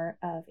with more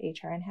of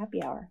HRN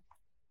Happy Hour.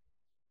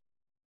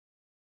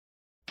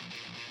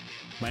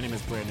 My name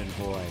is Brandon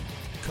Boy,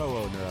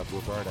 co-owner of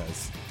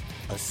Roberta's,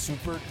 a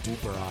super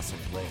duper awesome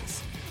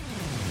place.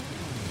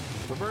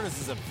 Roberta's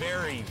is a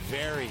very,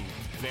 very,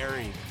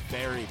 very,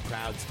 very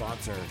proud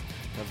sponsor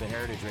of the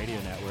Heritage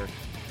Radio Network.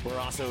 We're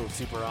also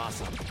super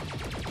awesome.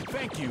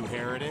 Thank you,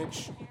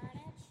 Heritage.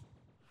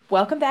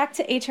 Welcome back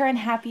to HRN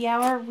Happy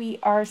Hour. We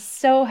are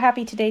so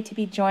happy today to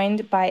be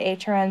joined by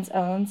HRN's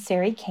own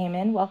Sari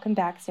Kamin. Welcome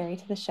back, Sari,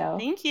 to the show.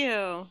 Thank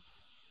you.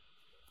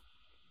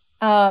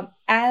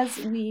 As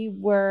we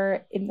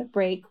were in the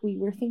break, we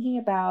were thinking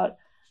about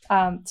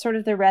sort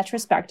of the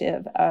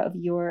retrospective of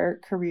your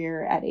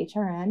career at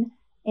HRN.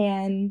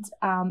 And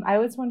I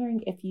was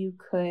wondering if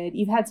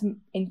you've had some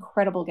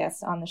incredible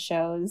guests on the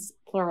shows,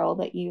 plural,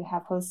 that you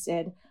have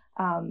hosted,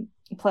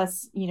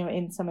 plus,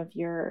 in some of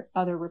your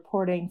other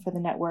reporting for the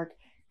network.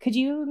 Could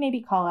you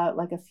maybe call out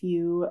like a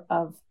few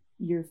of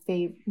your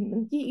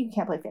you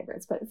can't play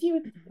favorites, but a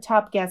few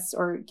top guests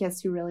or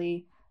guests who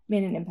really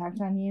made an impact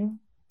on you?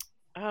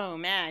 Oh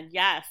man,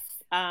 yes.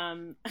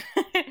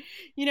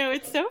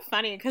 It's so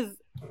funny because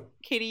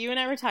Katie, you and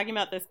I were talking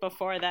about this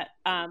before that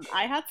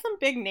I had some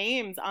big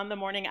names on the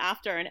morning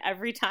after, and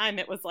every time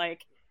it was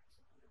like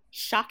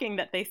shocking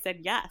that they said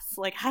yes.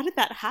 Like, how did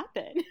that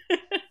happen?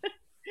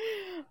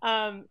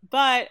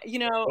 But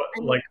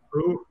like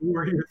who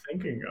are you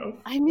thinking of?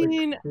 I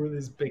mean, like, who are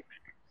these big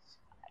names?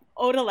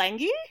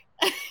 Ottolenghi,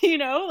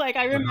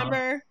 I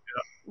remember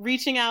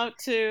reaching out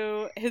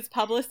to his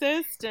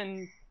publicist,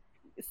 and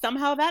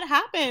somehow that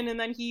happened, and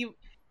then he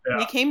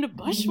came to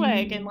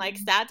Bushwick and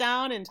sat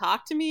down and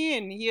talked to me,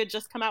 and he had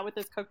just come out with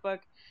his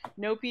cookbook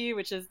Nopi,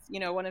 which is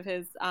one of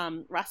his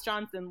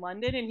restaurants in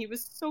London, and he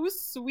was so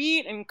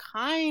sweet and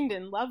kind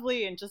and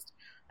lovely and just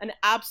an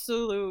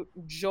absolute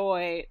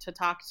joy to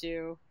talk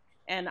to.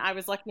 And I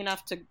was lucky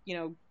enough to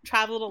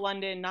travel to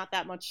London not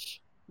that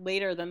much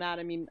later than that.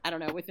 I mean, I don't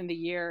know, within the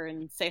year,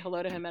 and say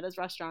hello to him at his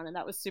restaurant, and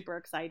that was super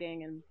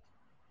exciting.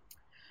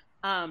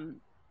 And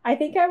I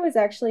think I was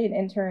actually an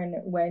intern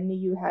when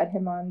you had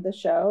him on the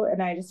show,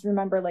 and I just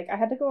remember I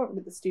had to go over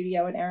to the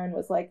studio, and Aaron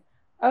was like,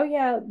 "Oh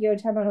yeah,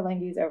 Tim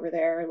Ottolenghi's over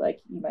there.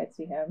 You might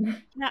see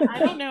him." Yeah, I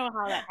don't know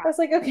how that happened. I was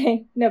like,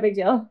 "Okay, no big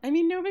deal." I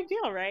mean, no big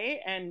deal, right?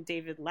 And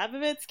David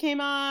Lebovitz came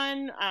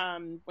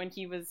on when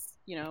he was,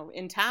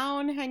 in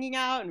town hanging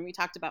out, and we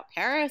talked about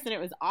Paris, and it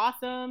was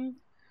awesome.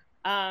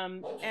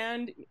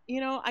 And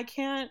I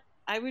can't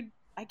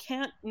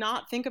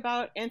not think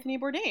about Anthony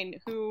Bourdain,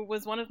 who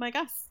was one of my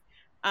guests.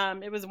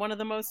 It was one of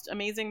the most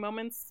amazing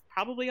moments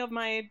probably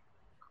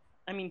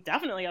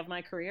definitely of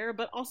my career,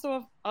 but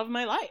also of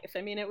my life.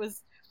 I mean, it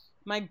was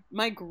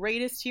my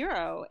greatest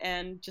hero,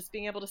 and just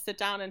being able to sit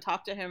down and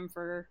talk to him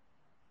for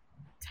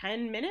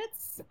 10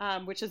 minutes,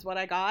 which is what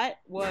I got,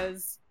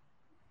 was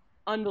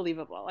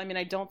unbelievable. I mean,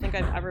 I don't think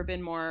I've ever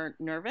been more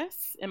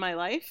nervous in my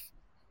life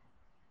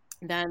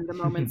than the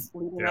moments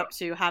leading up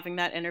to having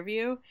that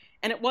interview.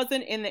 And it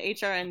wasn't in the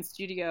HRN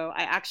studio.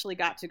 I actually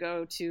got to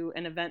go to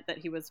an event that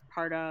he was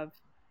part of,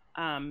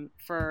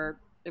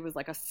 it was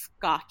like a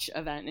Scotch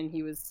event, and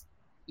he was,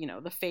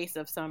 the face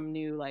of some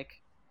new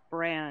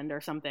brand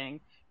or something.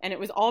 And it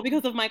was all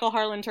because of Michael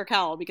Harlan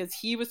Turkel, because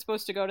he was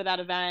supposed to go to that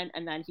event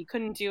and then he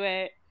couldn't do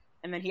it.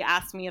 And then he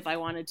asked me if I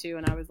wanted to,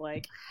 and I was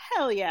like,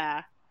 hell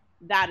yeah,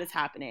 that is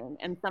happening.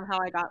 And somehow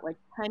I got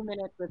 10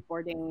 minutes with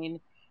Bourdain,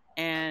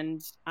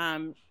 and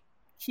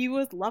he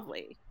was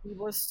lovely. He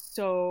was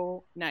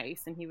so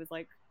nice. And he was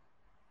like,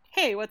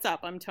 hey, what's up?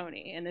 I'm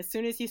Tony. And as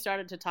soon as he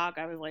started to talk,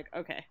 I was like,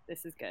 okay,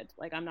 this is good.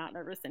 I'm not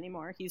nervous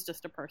anymore. He's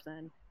just a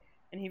person.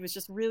 And he was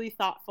just really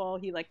thoughtful.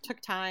 He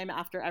took time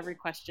after every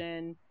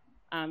question.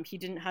 He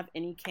didn't have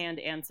any canned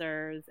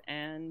answers.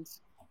 And,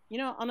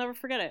 I'll never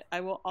forget it. I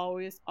will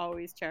always,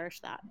 always cherish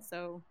that.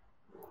 So,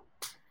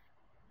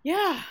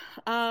 yeah.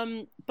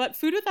 But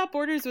Food Without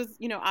Borders was,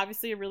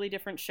 obviously a really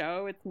different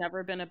show. It's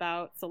never been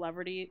about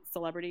celebrities.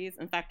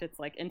 In fact, it's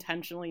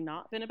intentionally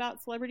not been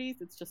about celebrities.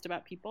 It's just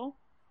about people.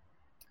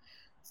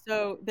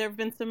 So there have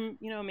been some,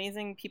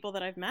 amazing people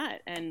that I've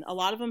met, and a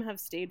lot of them have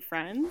stayed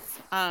friends.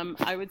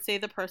 I would say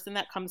the person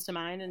that comes to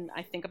mind, and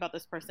I think about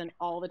this person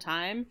all the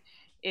time,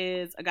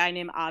 is a guy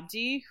named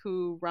Abdi,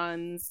 who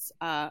runs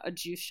a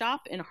juice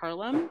shop in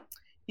Harlem.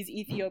 He's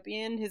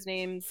Ethiopian. His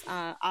name's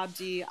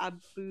Abdi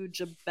Abu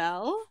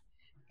Jabel,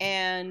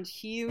 and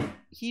he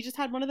just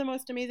had one of the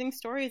most amazing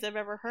stories I've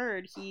ever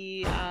heard.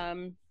 He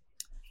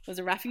was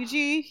a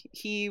refugee.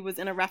 He was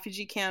in a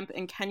refugee camp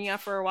in Kenya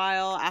for a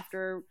while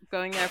after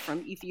going there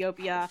from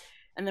Ethiopia.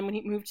 And then when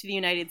he moved to the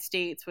United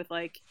States with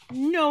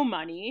no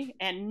money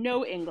and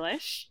no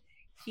English,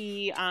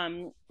 he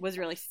was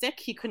really sick.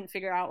 He couldn't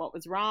figure out what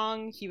was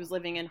wrong. He was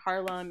living in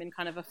Harlem in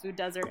kind of a food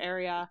desert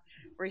area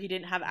where he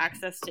didn't have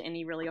access to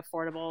any really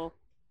affordable,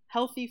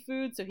 healthy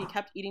food. So he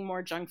kept eating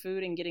more junk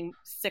food and getting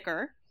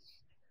sicker.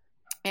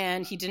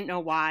 And he didn't know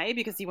why,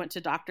 because he went to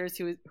doctors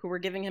who were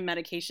giving him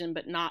medication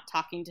but not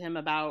talking to him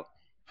about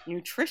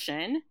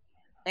nutrition.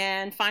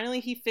 And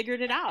finally he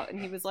figured it out,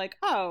 and he was like,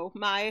 oh,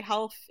 my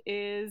health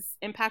is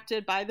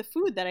impacted by the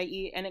food that I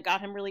eat. And it got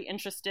him really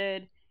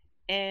interested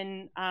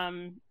in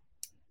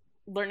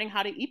learning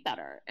how to eat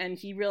better. And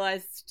he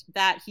realized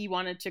that he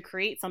wanted to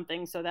create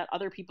something so that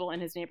other people in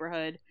his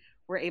neighborhood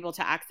were able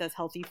to access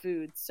healthy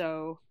food.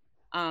 So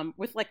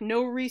with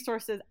no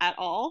resources at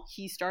all,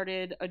 he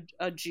started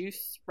a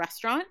juice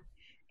restaurant,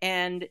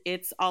 and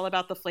it's all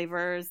about the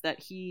flavors that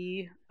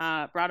he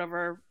brought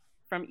over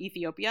from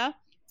Ethiopia.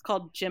 It's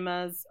called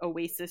Jimma's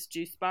Oasis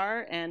Juice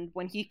Bar. And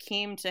when he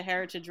came to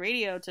Heritage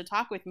Radio to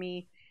talk with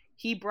me,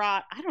 he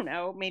brought, I don't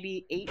know,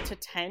 maybe 8 to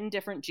 10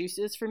 different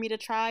juices for me to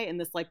try in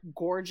this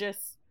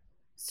gorgeous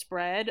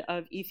spread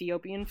of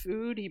Ethiopian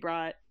food. He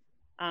brought,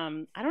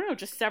 I don't know,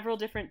 just several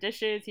different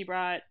dishes. He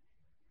brought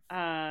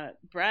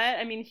bread.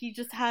 I mean, he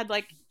just had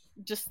like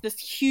just this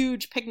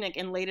huge picnic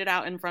and laid it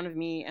out in front of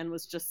me and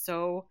was just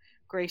so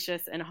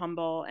gracious and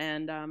humble.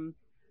 And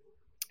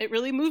it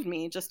really moved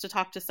me just to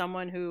talk to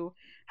someone who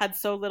had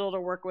so little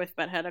to work with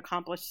but had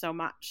accomplished so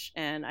much.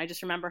 And I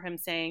just remember him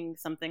saying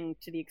something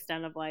to the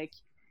extent of like,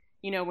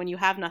 you know, when you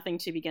have nothing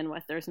to begin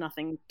with, there's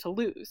nothing to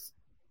lose.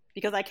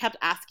 Because I kept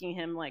asking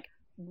him like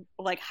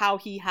how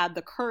he had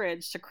the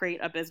courage to create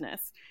a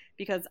business.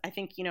 Because I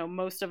think, you know,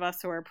 most of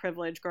us who are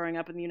privileged growing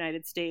up in the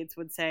United States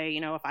would say,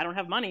 you know, if I don't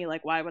have money,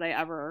 like, why would I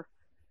ever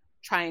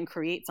try and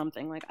create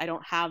something? Like, I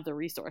don't have the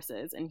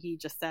resources. And he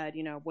just said,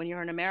 you know, when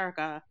you're in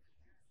America,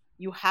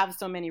 you have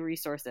so many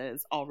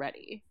resources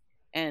already.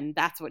 And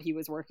that's what he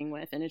was working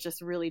with. And it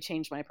just really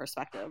changed my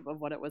perspective of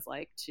what it was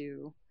like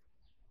to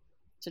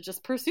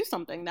just pursue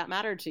something that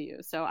mattered to you.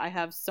 So I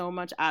have so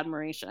much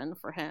admiration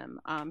for him.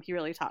 He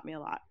really taught me a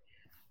lot.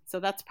 So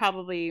that's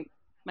probably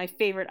my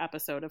favorite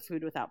episode of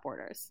Food Without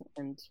Borders.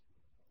 And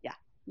yeah,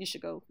 you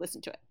should go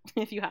listen to it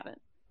if you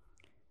haven't.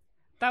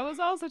 That was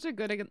all such a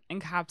good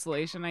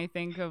encapsulation, I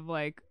think, of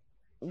like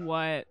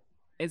what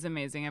is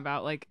amazing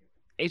about like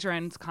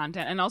HRN's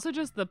content, and also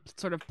just the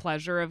sort of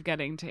pleasure of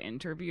getting to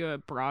interview a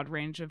broad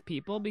range of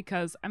people,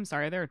 because I'm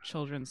sorry, there are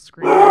children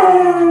screaming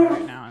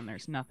right now and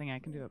there's nothing I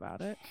can do about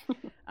it.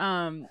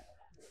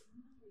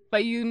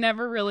 But you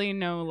never really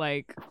know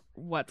like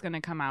what's going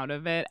to come out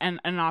of it. And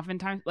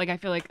oftentimes, like, I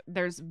feel like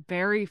there's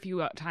very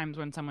few times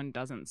when someone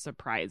doesn't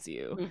surprise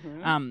you.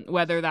 Mm-hmm.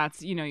 Whether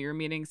that's, you know, you're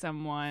meeting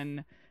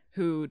someone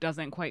who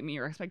doesn't quite meet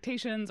your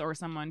expectations or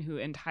someone who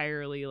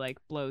entirely like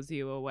blows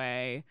you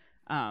away.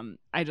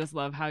 I just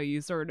love how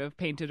you sort of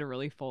painted a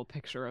really full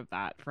picture of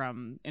that,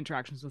 from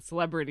interactions with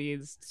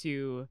celebrities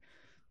to,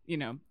 you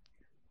know,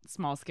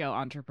 small scale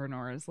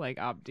entrepreneurs like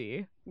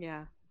Abdi.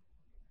 Yeah.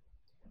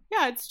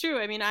 Yeah, it's true.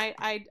 I mean,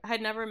 I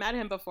had never met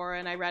him before,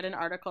 and I read an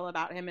article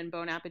about him in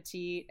Bon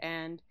Appetit,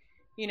 and,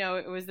 you know,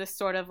 it was this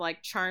sort of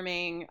like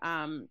charming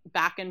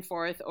back and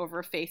forth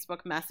over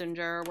Facebook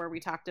Messenger where we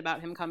talked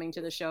about him coming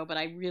to the show, but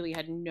I really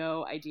had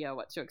no idea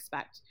what to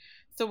expect.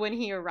 So when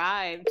he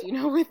arrived, you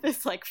know, with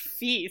this like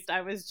feast,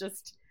 it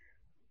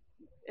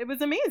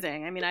was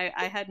amazing. I mean,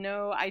 I had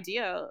no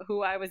idea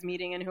who I was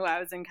meeting and who I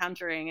was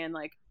encountering. And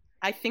like,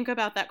 I think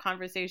about that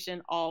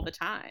conversation all the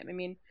time. I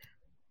mean,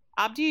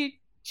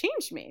 Abdi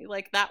changed me.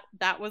 Like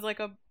that was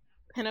like a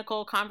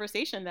pinnacle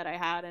conversation that I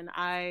had, and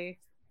I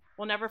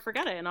will never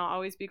forget it. And I'll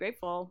always be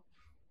grateful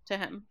to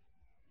him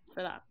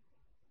for that.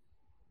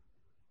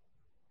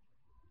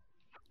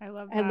 I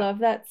love that. I love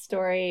that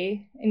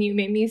story, and you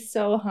made me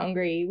so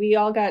hungry. We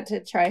all got to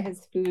try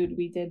his food.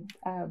 We did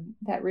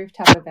that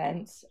rooftop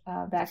event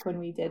back when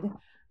we did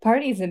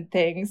parties and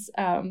things.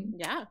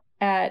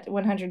 At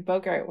 100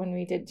 Bogart when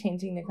we did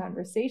Changing the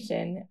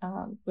Conversation,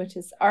 which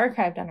is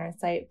archived on our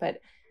site.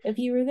 But if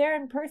you were there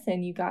in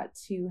person, you got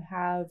to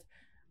have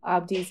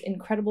Abdi's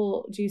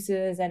incredible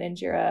juices and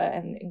injera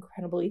and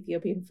incredible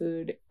Ethiopian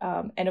food.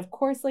 And of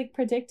course, like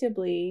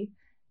predictably,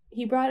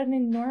 he brought an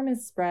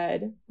enormous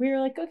spread. We were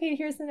like, okay,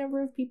 here's the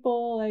number of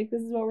people. Like,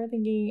 this is what we're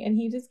thinking. And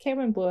he just came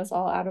and blew us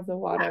all out of the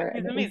water.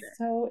 And it was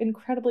so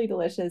incredibly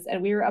delicious.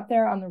 And we were up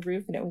there on the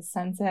roof and it was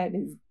sunset.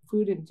 His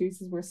food and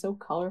juices were so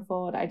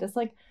colorful. And I just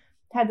like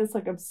had this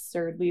like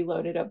absurdly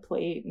loaded up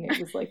plate. And it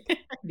was like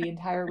the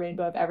entire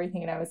rainbow of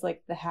everything. And I was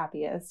like the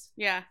happiest.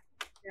 Yeah.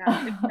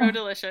 Yeah. It's so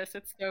delicious.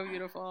 It's so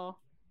beautiful.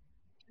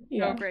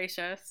 So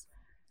gracious.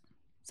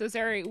 So,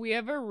 Sari, we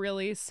have a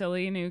really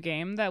silly new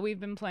game that we've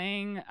been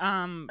playing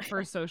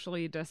for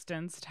socially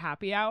distanced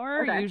happy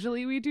hour. Okay.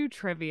 Usually we do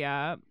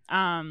trivia,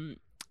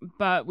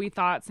 but we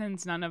thought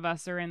since none of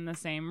us are in the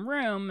same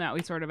room that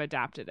we sort of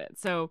adapted it.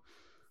 So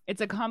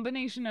it's a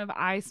combination of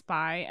I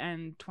Spy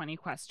and 20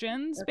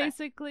 questions,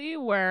 basically,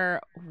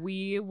 where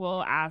we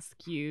will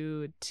ask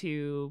you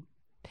to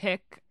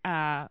pick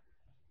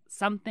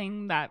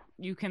something that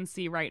you can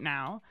see right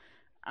now.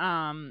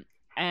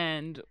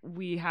 And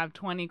we have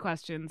 20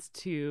 questions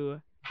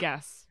to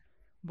guess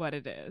what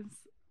it is.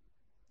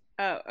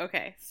 Oh,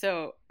 okay.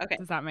 So, okay.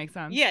 Does that make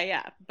sense?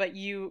 Yeah. But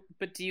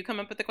do you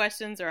come up with the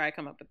questions, or I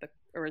come up with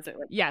or is it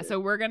like? Yeah, so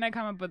we're going to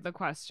come up with the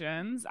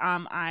questions.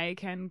 I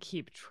can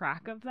keep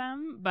track of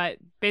them, but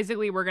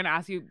basically we're going to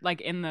ask you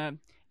like in the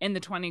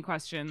 20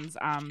 questions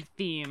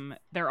theme,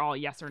 they're all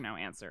yes or no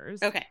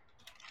answers. Okay.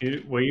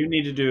 What you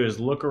need to do is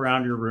look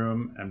around your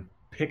room and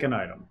pick an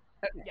item.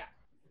 Okay. Yeah.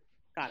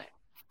 Got it.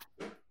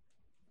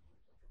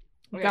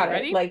 Okay, got it.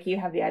 Ready? Like you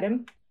have the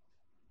item?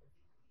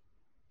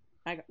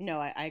 I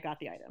got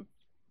the item.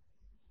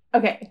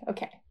 Okay.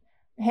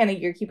 Hannah,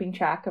 you're keeping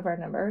track of our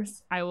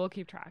numbers? I will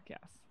keep track,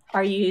 yes.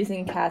 Are you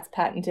using Kat's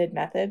patented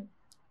method?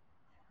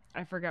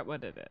 I forget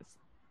what it is.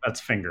 That's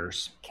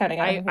fingers.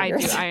 Counting on your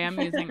fingers. I do. I am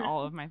using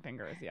all of my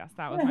fingers. Yes,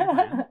 that was my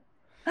plan.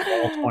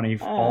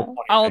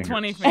 All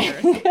 20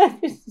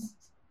 fingers.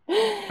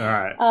 All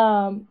right.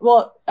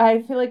 Well,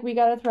 I feel like we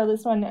got to throw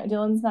this one.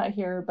 Dylan's not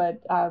here,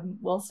 but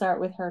we'll start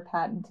with her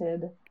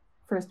patented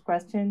first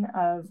question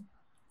of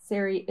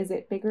Sari, is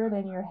it bigger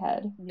than your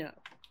head? No.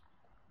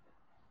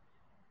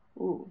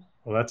 Ooh.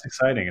 Well, that's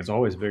exciting. It's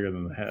always bigger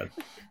than the head.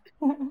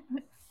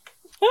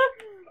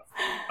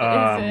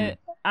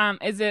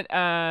 Is it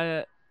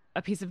a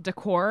piece of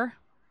decor?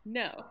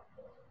 No.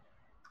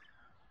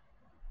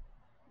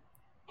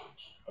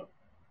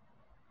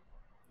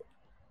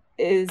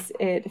 Is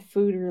it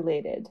food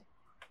related?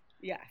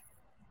 Yeah.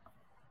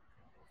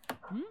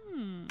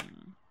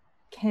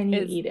 Can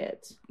you eat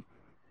it?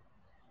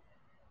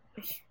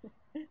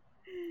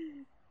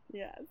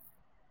 Yes.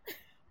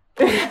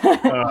 Is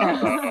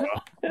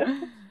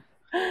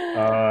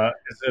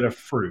it a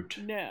fruit?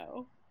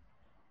 No.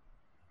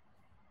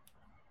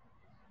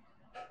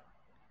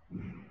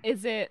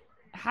 Has it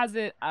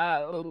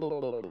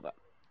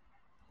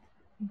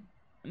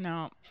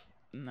no.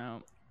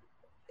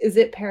 Is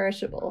it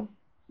perishable?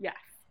 Yes.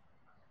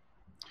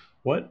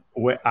 What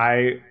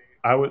I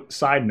would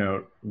side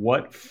note,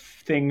 what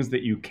things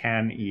that you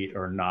can eat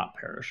are not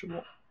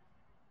perishable?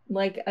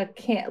 Like a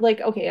can,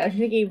 like, okay, I'm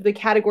thinking of the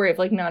category of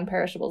like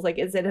non-perishables. Like,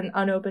 is it an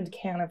unopened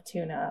can of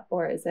tuna,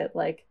 or is it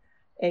like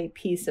a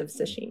piece of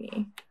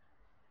sashimi?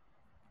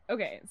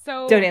 Okay,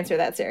 so Don't answer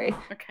that, Sari.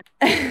 Okay.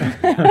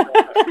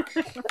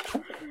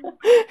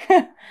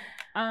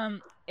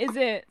 Is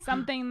it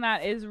something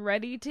that is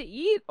ready to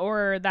eat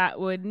or that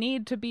would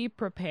need to be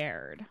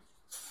prepared?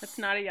 That's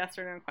not a yes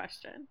or no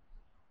question.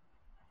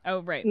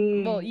 Oh, right.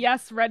 Well,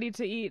 yes, ready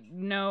to eat.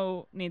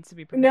 No, needs to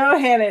be prepared. No,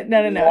 Hannah.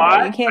 No.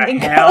 What You can't the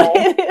think hell?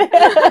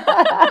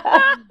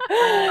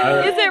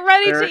 Is it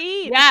ready to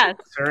eat? Yes.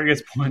 Sarah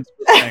gets points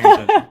for paying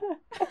attention.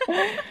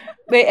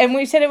 Wait, and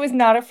we said it was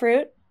not a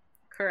fruit?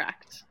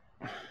 Correct.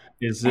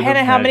 Is it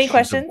Hannah, a how many vegetable?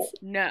 questions?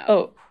 No.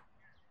 Oh.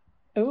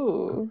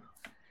 Ooh.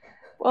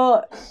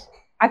 Well,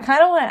 I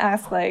kind of want to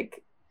ask,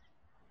 like,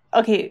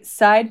 okay,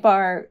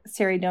 sidebar,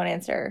 Sari, don't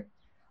answer.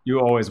 You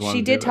always want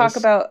She to did do talk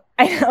this. about,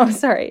 I know,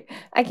 sorry.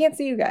 I can't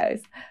see you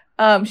guys.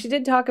 She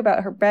did talk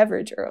about her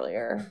beverage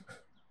earlier.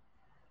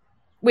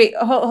 Wait,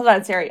 hold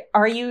on, Sari.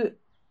 Are you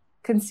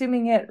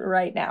consuming it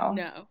right now?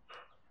 No.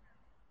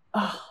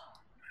 Oh.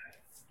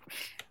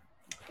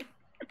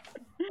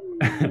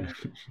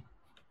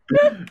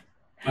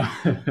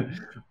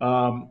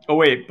 Oh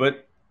wait,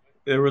 but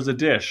there was a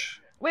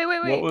dish. Wait.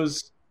 What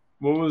was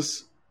It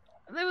was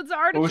the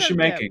artichoke what was she dip,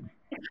 making?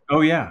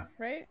 Oh yeah.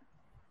 right?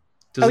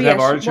 Does it have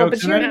artichokes but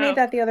she in already it? made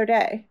that the other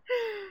day.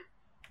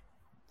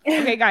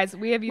 Okay, guys,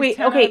 we have used Wait,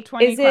 10 okay, out of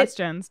 20 is it-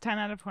 questions. 10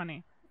 out of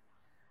 20.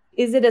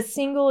 Is it a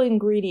single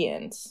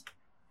ingredient?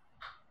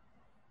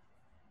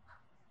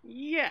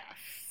 Yes.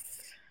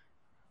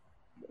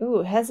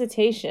 Ooh,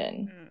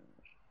 hesitation.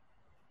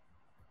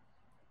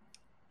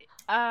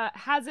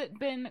 Has it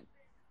been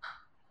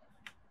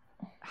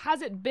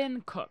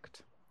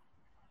cooked?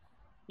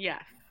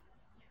 Yes.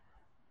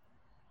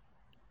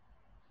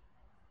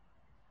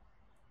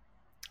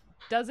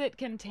 Does it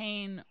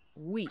contain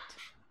wheat?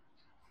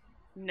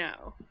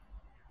 No.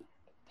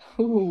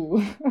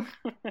 Ooh.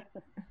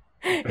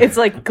 It's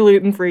like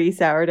gluten-free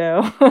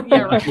sourdough.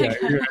 Yeah, right.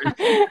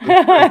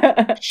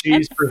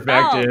 She's And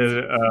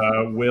perfected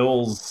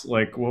Will's,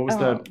 like, what was Oh.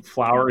 that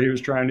flour he was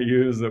trying to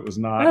use that was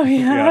not? Oh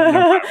yeah,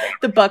 no.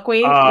 the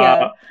buckwheat.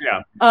 Yeah.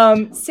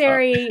 Yeah.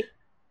 Sari,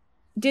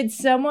 did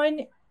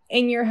someone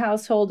in your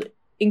household,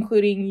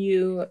 including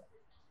you,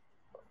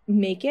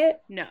 make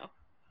it? No.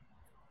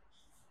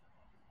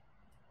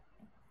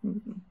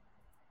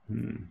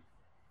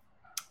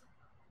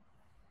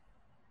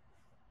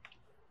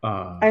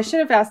 I should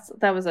have asked.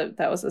 That was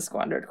a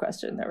squandered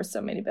question. There were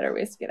so many better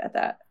ways to get at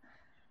that.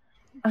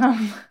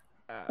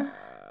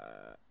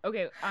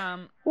 Okay.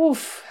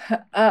 Oof.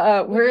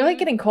 We're like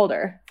getting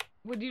colder.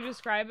 Would you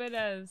describe it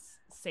as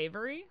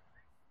savory?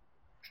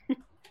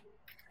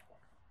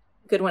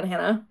 Good one,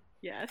 Hannah.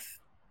 Yes.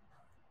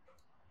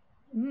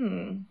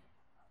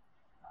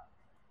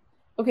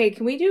 Okay,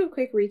 can we do a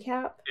quick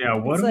recap? Yeah,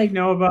 what It's do like- we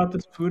know about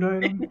this food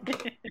item?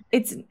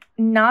 It's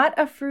not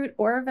a fruit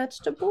or a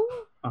vegetable,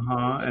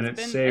 And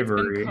it's It's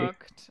savory. been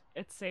cooked.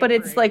 It's savory. but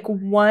it's like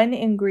one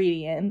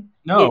ingredient.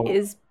 No. It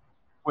is.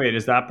 Wait,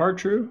 is that part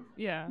true?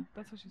 Yeah,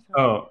 that's what she said.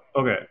 Oh,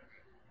 okay.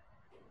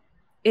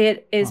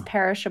 It is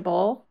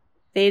perishable.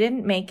 They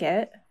didn't make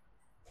it.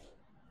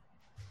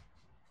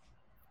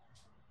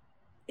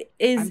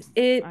 Is I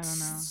it don't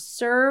know.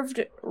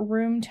 served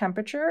room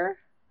temperature?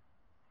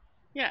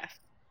 Yes.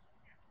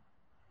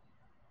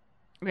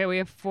 Okay, we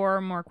have 4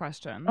 more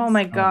questions. Oh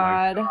my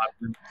god.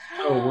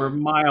 Oh, we're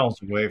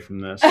miles away from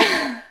this.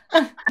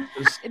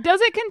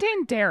 Does it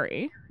contain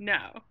dairy?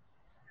 No.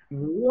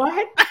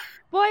 What?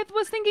 Well, I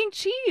was thinking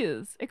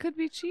cheese. It could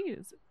be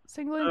cheese.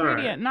 Single All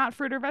ingredient, right. not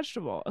fruit or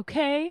vegetable.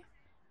 Okay.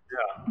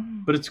 Yeah,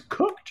 but it's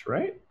cooked,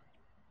 right?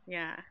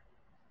 Yeah.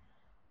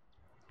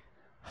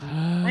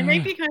 I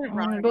might be kind of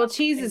wrong. Well, about the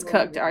cheese is single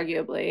cooked,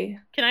 ingredient. arguably.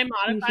 Can I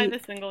modify You- the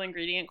single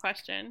ingredient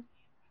question?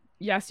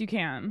 Yes, you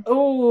can.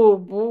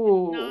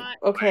 Oh, Not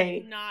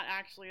okay. Not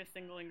actually a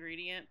single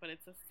ingredient, but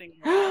it's a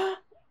single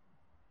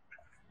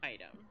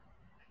item.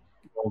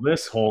 Well,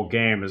 this whole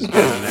game is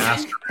getting an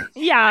asterisk.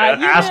 Yeah,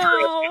 An you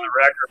asterisk know. in the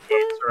record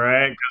books,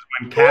 right? Because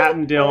when Kat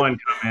and Dylan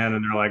come in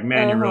and they're like,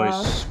 man, you really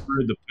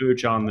screwed the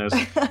pooch on this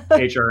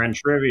HRN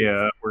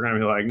trivia, we're going to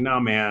be like, no,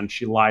 man,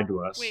 she lied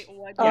to us. Wait,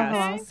 what'd you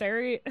say?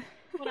 Sari.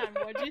 Hold on,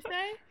 what'd you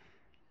say?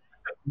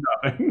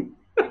 Nothing.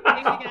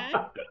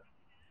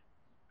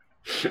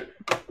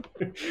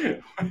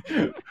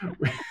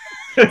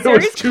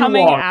 Sari's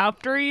coming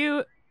after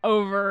you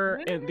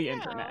over in the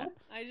internet.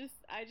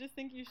 I just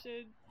think you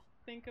should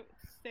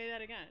say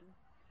that again.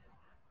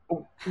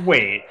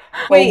 Wait,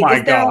 oh my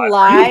is there God. a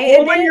lie? Are you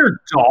holding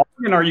your dog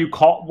and are you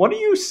what do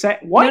you say?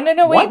 What?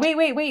 No,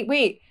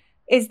 wait.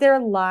 Is there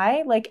a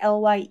lie, like LYE?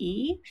 I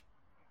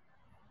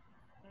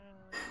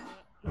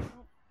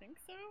don't think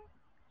so.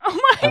 Oh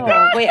my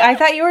God. Wait, I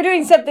thought you were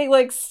doing something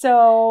like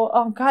so.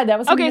 Oh God, that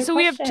was okay. So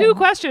we have 2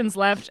 questions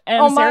left,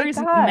 and Sari's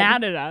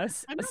mad at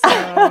us. So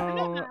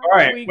all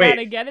right, we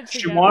gotta get it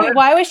together. Wait,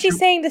 why was she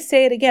saying to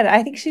say it again?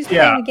 I think she's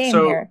playing a game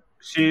here.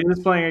 She is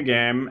playing a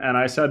game, and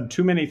I said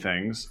too many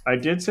things. I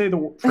did say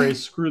the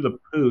phrase "screw the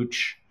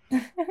pooch,"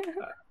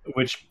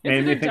 which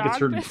made me think it's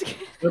her.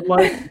 But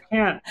like, you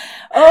can't.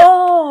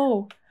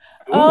 Oh.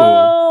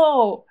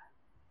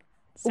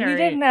 Sari, we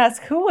didn't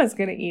ask who was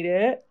gonna eat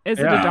it. Is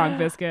it a dog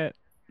biscuit?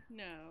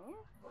 No.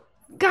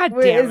 God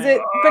damn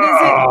it!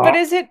 But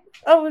is it?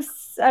 Oh,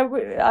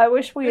 I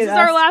wish we had asked. This is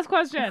our last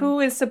question.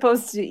 Who is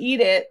supposed to eat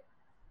it?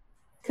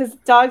 Because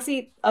dogs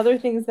eat other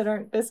things that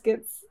aren't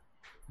biscuits.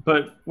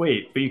 But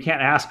you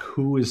can't ask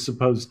who is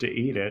supposed to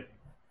eat it.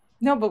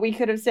 No, but we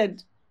could have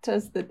said,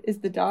 is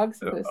the dog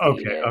supposed to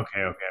eat it?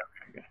 Okay.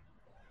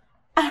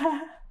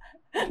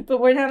 But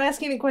we're not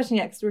asking the question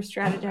yet because we're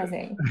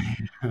strategizing.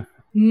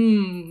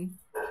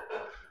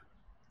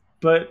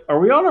 But are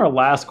we on our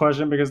last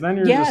question? Because then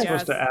you're just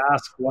supposed to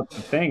ask what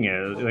the thing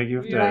is. Like you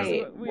have to.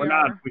 Right.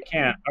 We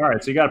can't. All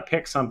right. So you got to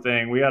pick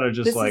something. We got to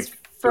just this is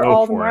for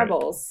all the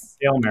marbles.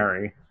 Hail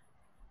Mary.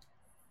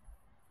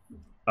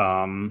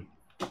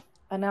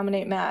 I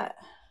nominate Matt.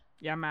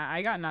 Yeah, Matt.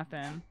 I got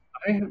nothing.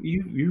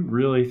 You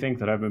really think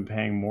that I've been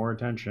paying more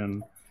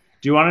attention?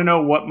 Do you want to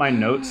know what my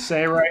notes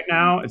say right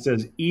now? It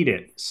says "eat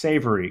it,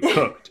 savory,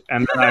 cooked,"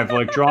 and then I've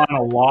like drawn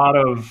a lot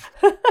of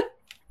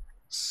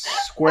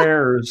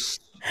squares.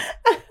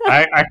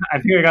 I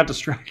think I got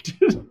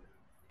distracted.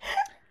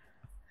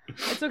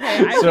 It's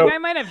okay. I think I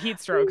might have heat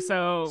stroke.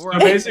 So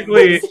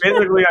basically,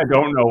 I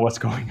don't know what's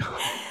going on.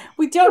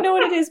 We don't know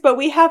what it is, but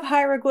we have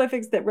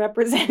hieroglyphics that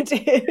represent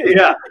it.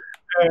 Yeah.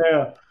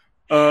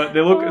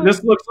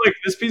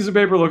 This piece of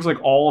paper looks like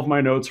all of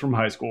my notes from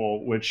high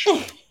school, which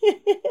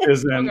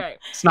isn't. Okay.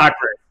 It's not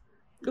great.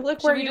 Look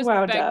should where we you just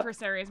wound beg up. for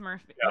Sari's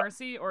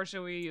mercy, or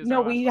should we use?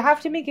 No, we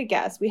have to make a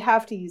guess. We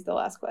have to use the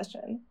last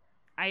question.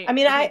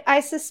 I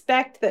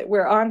suspect that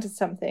we're onto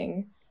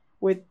something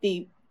with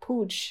the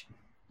pooch.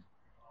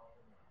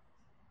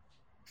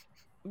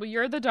 Well,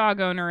 you're the dog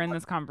owner in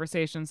this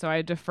conversation, so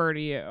I defer to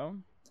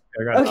you.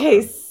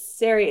 Okay,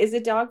 Sari, is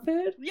it dog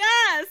food?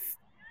 Yes.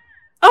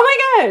 Oh my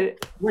God!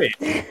 Wait.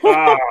 Okay.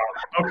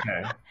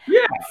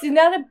 Yeah. It's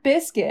not a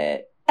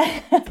biscuit.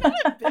 It's not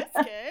a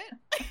biscuit.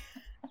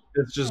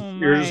 It's just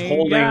you're just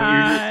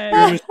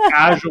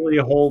casually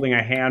holding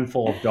a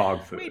handful of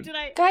dog food.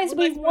 Wait, Guys,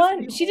 we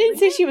won. She didn't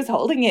say she was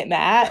holding it,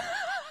 Matt.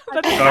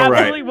 But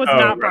absolutely was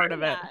not part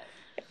of it.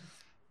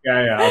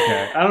 Yeah,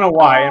 okay. I don't know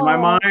why. In my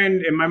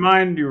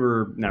mind, you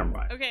were never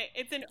mind. Okay,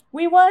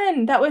 we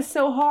won. That was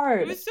so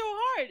hard. It was so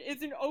hard.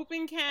 It's an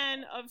open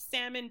can of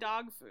salmon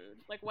dog food,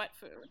 like wet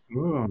food.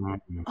 Ooh.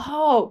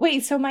 Oh,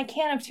 wait. So my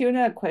can of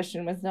tuna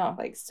question was not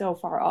like so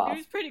far off. It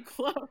was pretty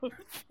close.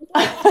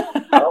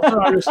 I also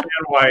understand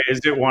why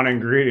 "is it one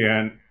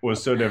ingredient"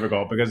 was so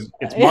difficult because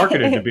it's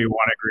marketed to be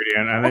one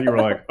ingredient, and then you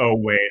were like, "Oh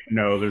wait,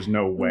 no, there's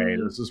no way.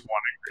 This is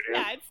one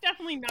ingredient." Yeah, it's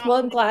definitely not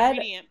one glad.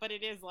 Ingredient, but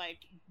it is like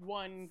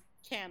one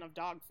can of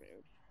dog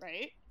food,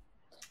 right?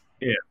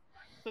 Yeah.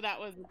 So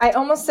that was. I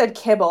almost said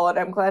kibble, and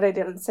I'm glad I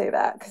didn't say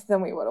that because then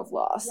we would have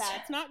lost. Yeah,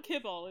 it's not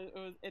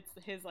kibble. It's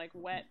his like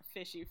wet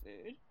fishy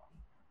food.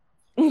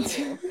 He's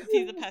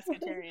a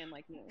pescatarian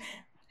like me.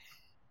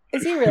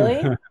 Is he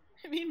really?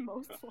 I mean,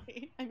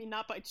 mostly. I mean,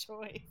 not by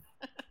choice.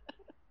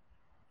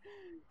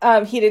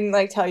 He didn't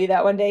like tell you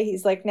that one day.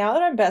 He's like, now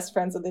that I'm best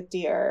friends with a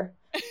deer,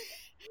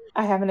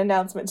 I have an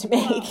announcement to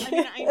make.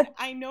 Well, I mean,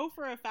 I know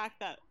for a fact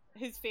that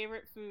his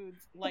favorite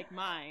foods, like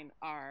mine,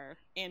 are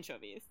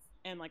anchovies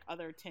and like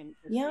other tinned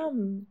fish.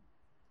 Yum.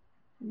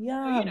 So, you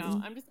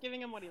know, I'm just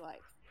giving him what he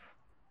likes.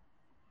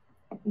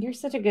 You're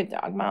such a good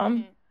dog,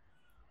 Mom.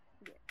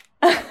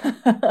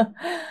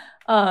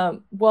 Mm-hmm.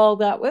 Well,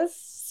 that was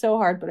so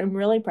hard, but I'm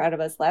really proud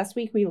of us. Last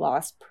week we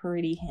lost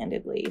pretty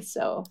handedly,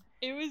 so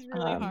it was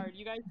really hard.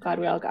 You guys, glad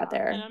we all got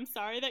there. And I'm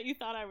sorry that you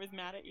thought I was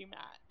mad at you,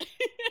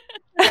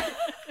 Matt.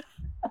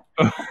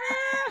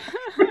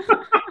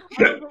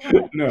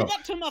 No.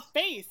 That to my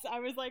face. I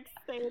was like,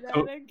 say that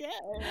again.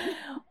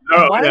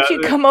 Why don't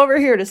you come over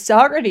here to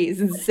Socrates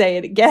and say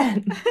it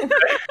again?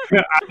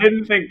 I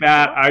didn't think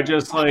that. I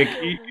just like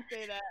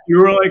you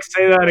were like,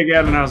 say that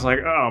again, and I was like,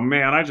 oh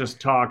man, I just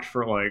talked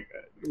for like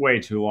way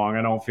too long.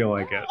 I don't feel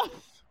like it.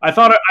 I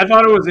thought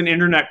it was an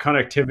internet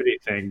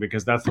connectivity thing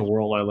because that's the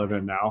world I live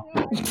in now.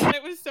 And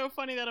it was so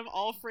funny that of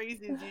all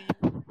phrases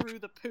you threw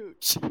the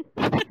pooch.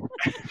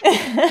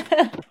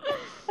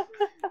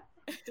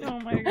 Oh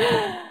my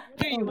god.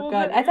 Oh my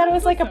god. I thought it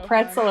was like a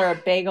pretzel or a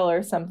bagel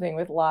or something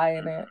with lye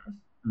in it. Oh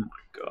my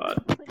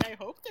god. I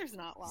hope there's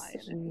not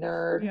lies.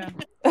 Nerd. Yeah.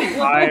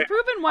 Well, we've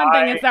proven one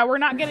thing is that we're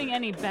not getting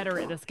any better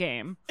at this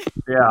game.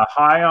 Yeah,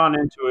 high on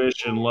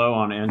intuition, low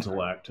on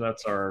intellect.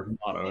 That's our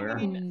motto here.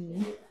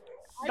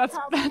 That's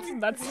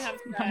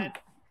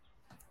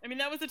I mean,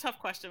 that was a tough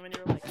question when you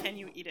were like, "Can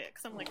you eat it?"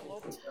 Because I'm like,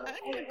 "Well,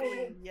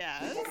 technically,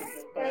 yes."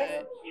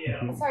 But...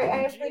 Sorry,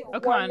 I have like Oh,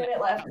 come 1 on.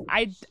 minute left.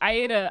 I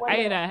ate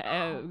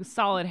a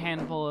solid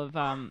handful of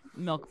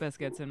milk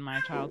biscuits in my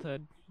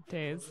childhood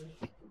days.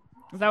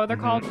 Is that what they're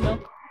called?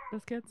 Milk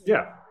biscuits?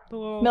 Yeah. The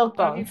little Milk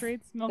doggy bones.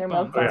 treats? They're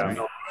Milk milk bones.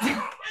 bones.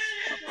 Yeah.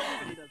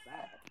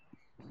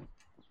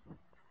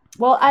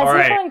 Well, as All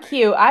if right. on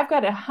cue, I've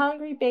got a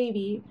hungry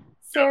baby.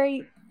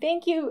 Sari,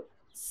 thank you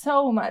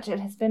so much. It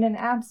has been an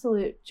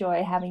absolute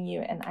joy having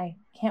you, and I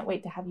can't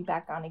wait to have you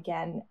back on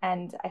again.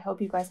 And I hope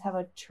you guys have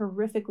a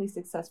terrifically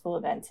successful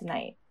event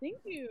tonight. Thank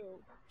you.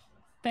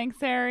 Thanks,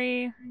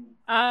 Sari.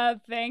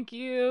 Thank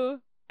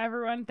you,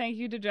 everyone. Thank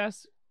you to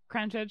Jess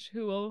Crentich,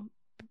 who will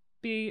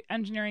be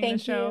engineering the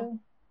show.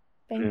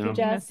 Thank Yeah. you,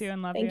 Jess. Miss you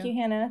and love Thank you. you,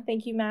 Hannah.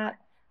 Thank you, Matt.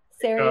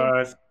 Sari,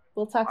 Guys.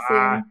 we'll talk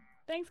Bye. soon.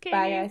 Thanks, Katie.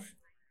 Bye, guys.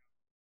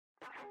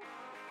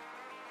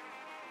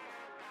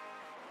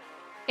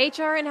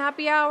 HRN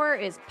Happy Hour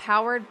is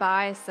powered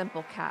by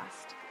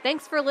Simplecast.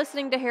 Thanks for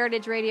listening to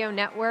Heritage Radio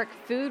Network,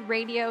 food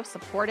radio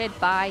supported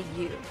by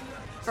you.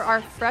 For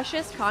our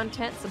freshest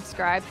content,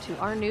 subscribe to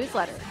our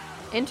newsletter.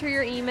 Enter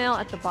your email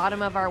at the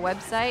bottom of our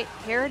website,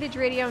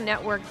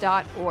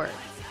 heritageradionetwork.org.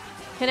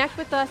 Connect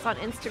with us on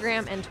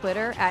Instagram and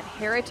Twitter at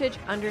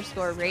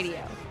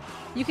heritage_radio.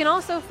 You can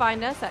also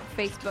find us at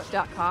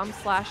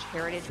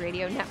facebook.com/Heritage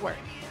Radio Network.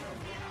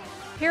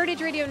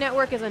 Heritage Radio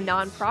Network is a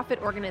nonprofit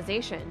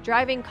organization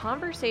driving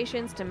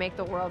conversations to make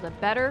the world a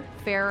better,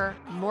 fairer,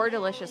 more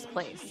delicious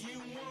place.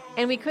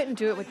 And we couldn't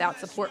do it without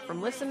support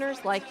from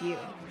listeners like you.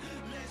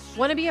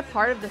 Want to be a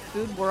part of the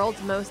food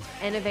world's most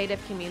innovative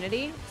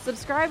community?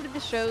 Subscribe to the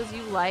shows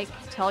you like,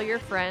 tell your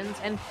friends,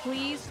 and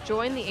please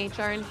join the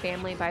HRN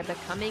family by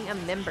becoming a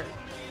member.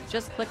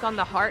 Just click on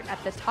the heart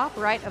at the top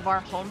right of our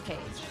homepage.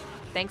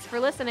 Thanks for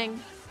listening.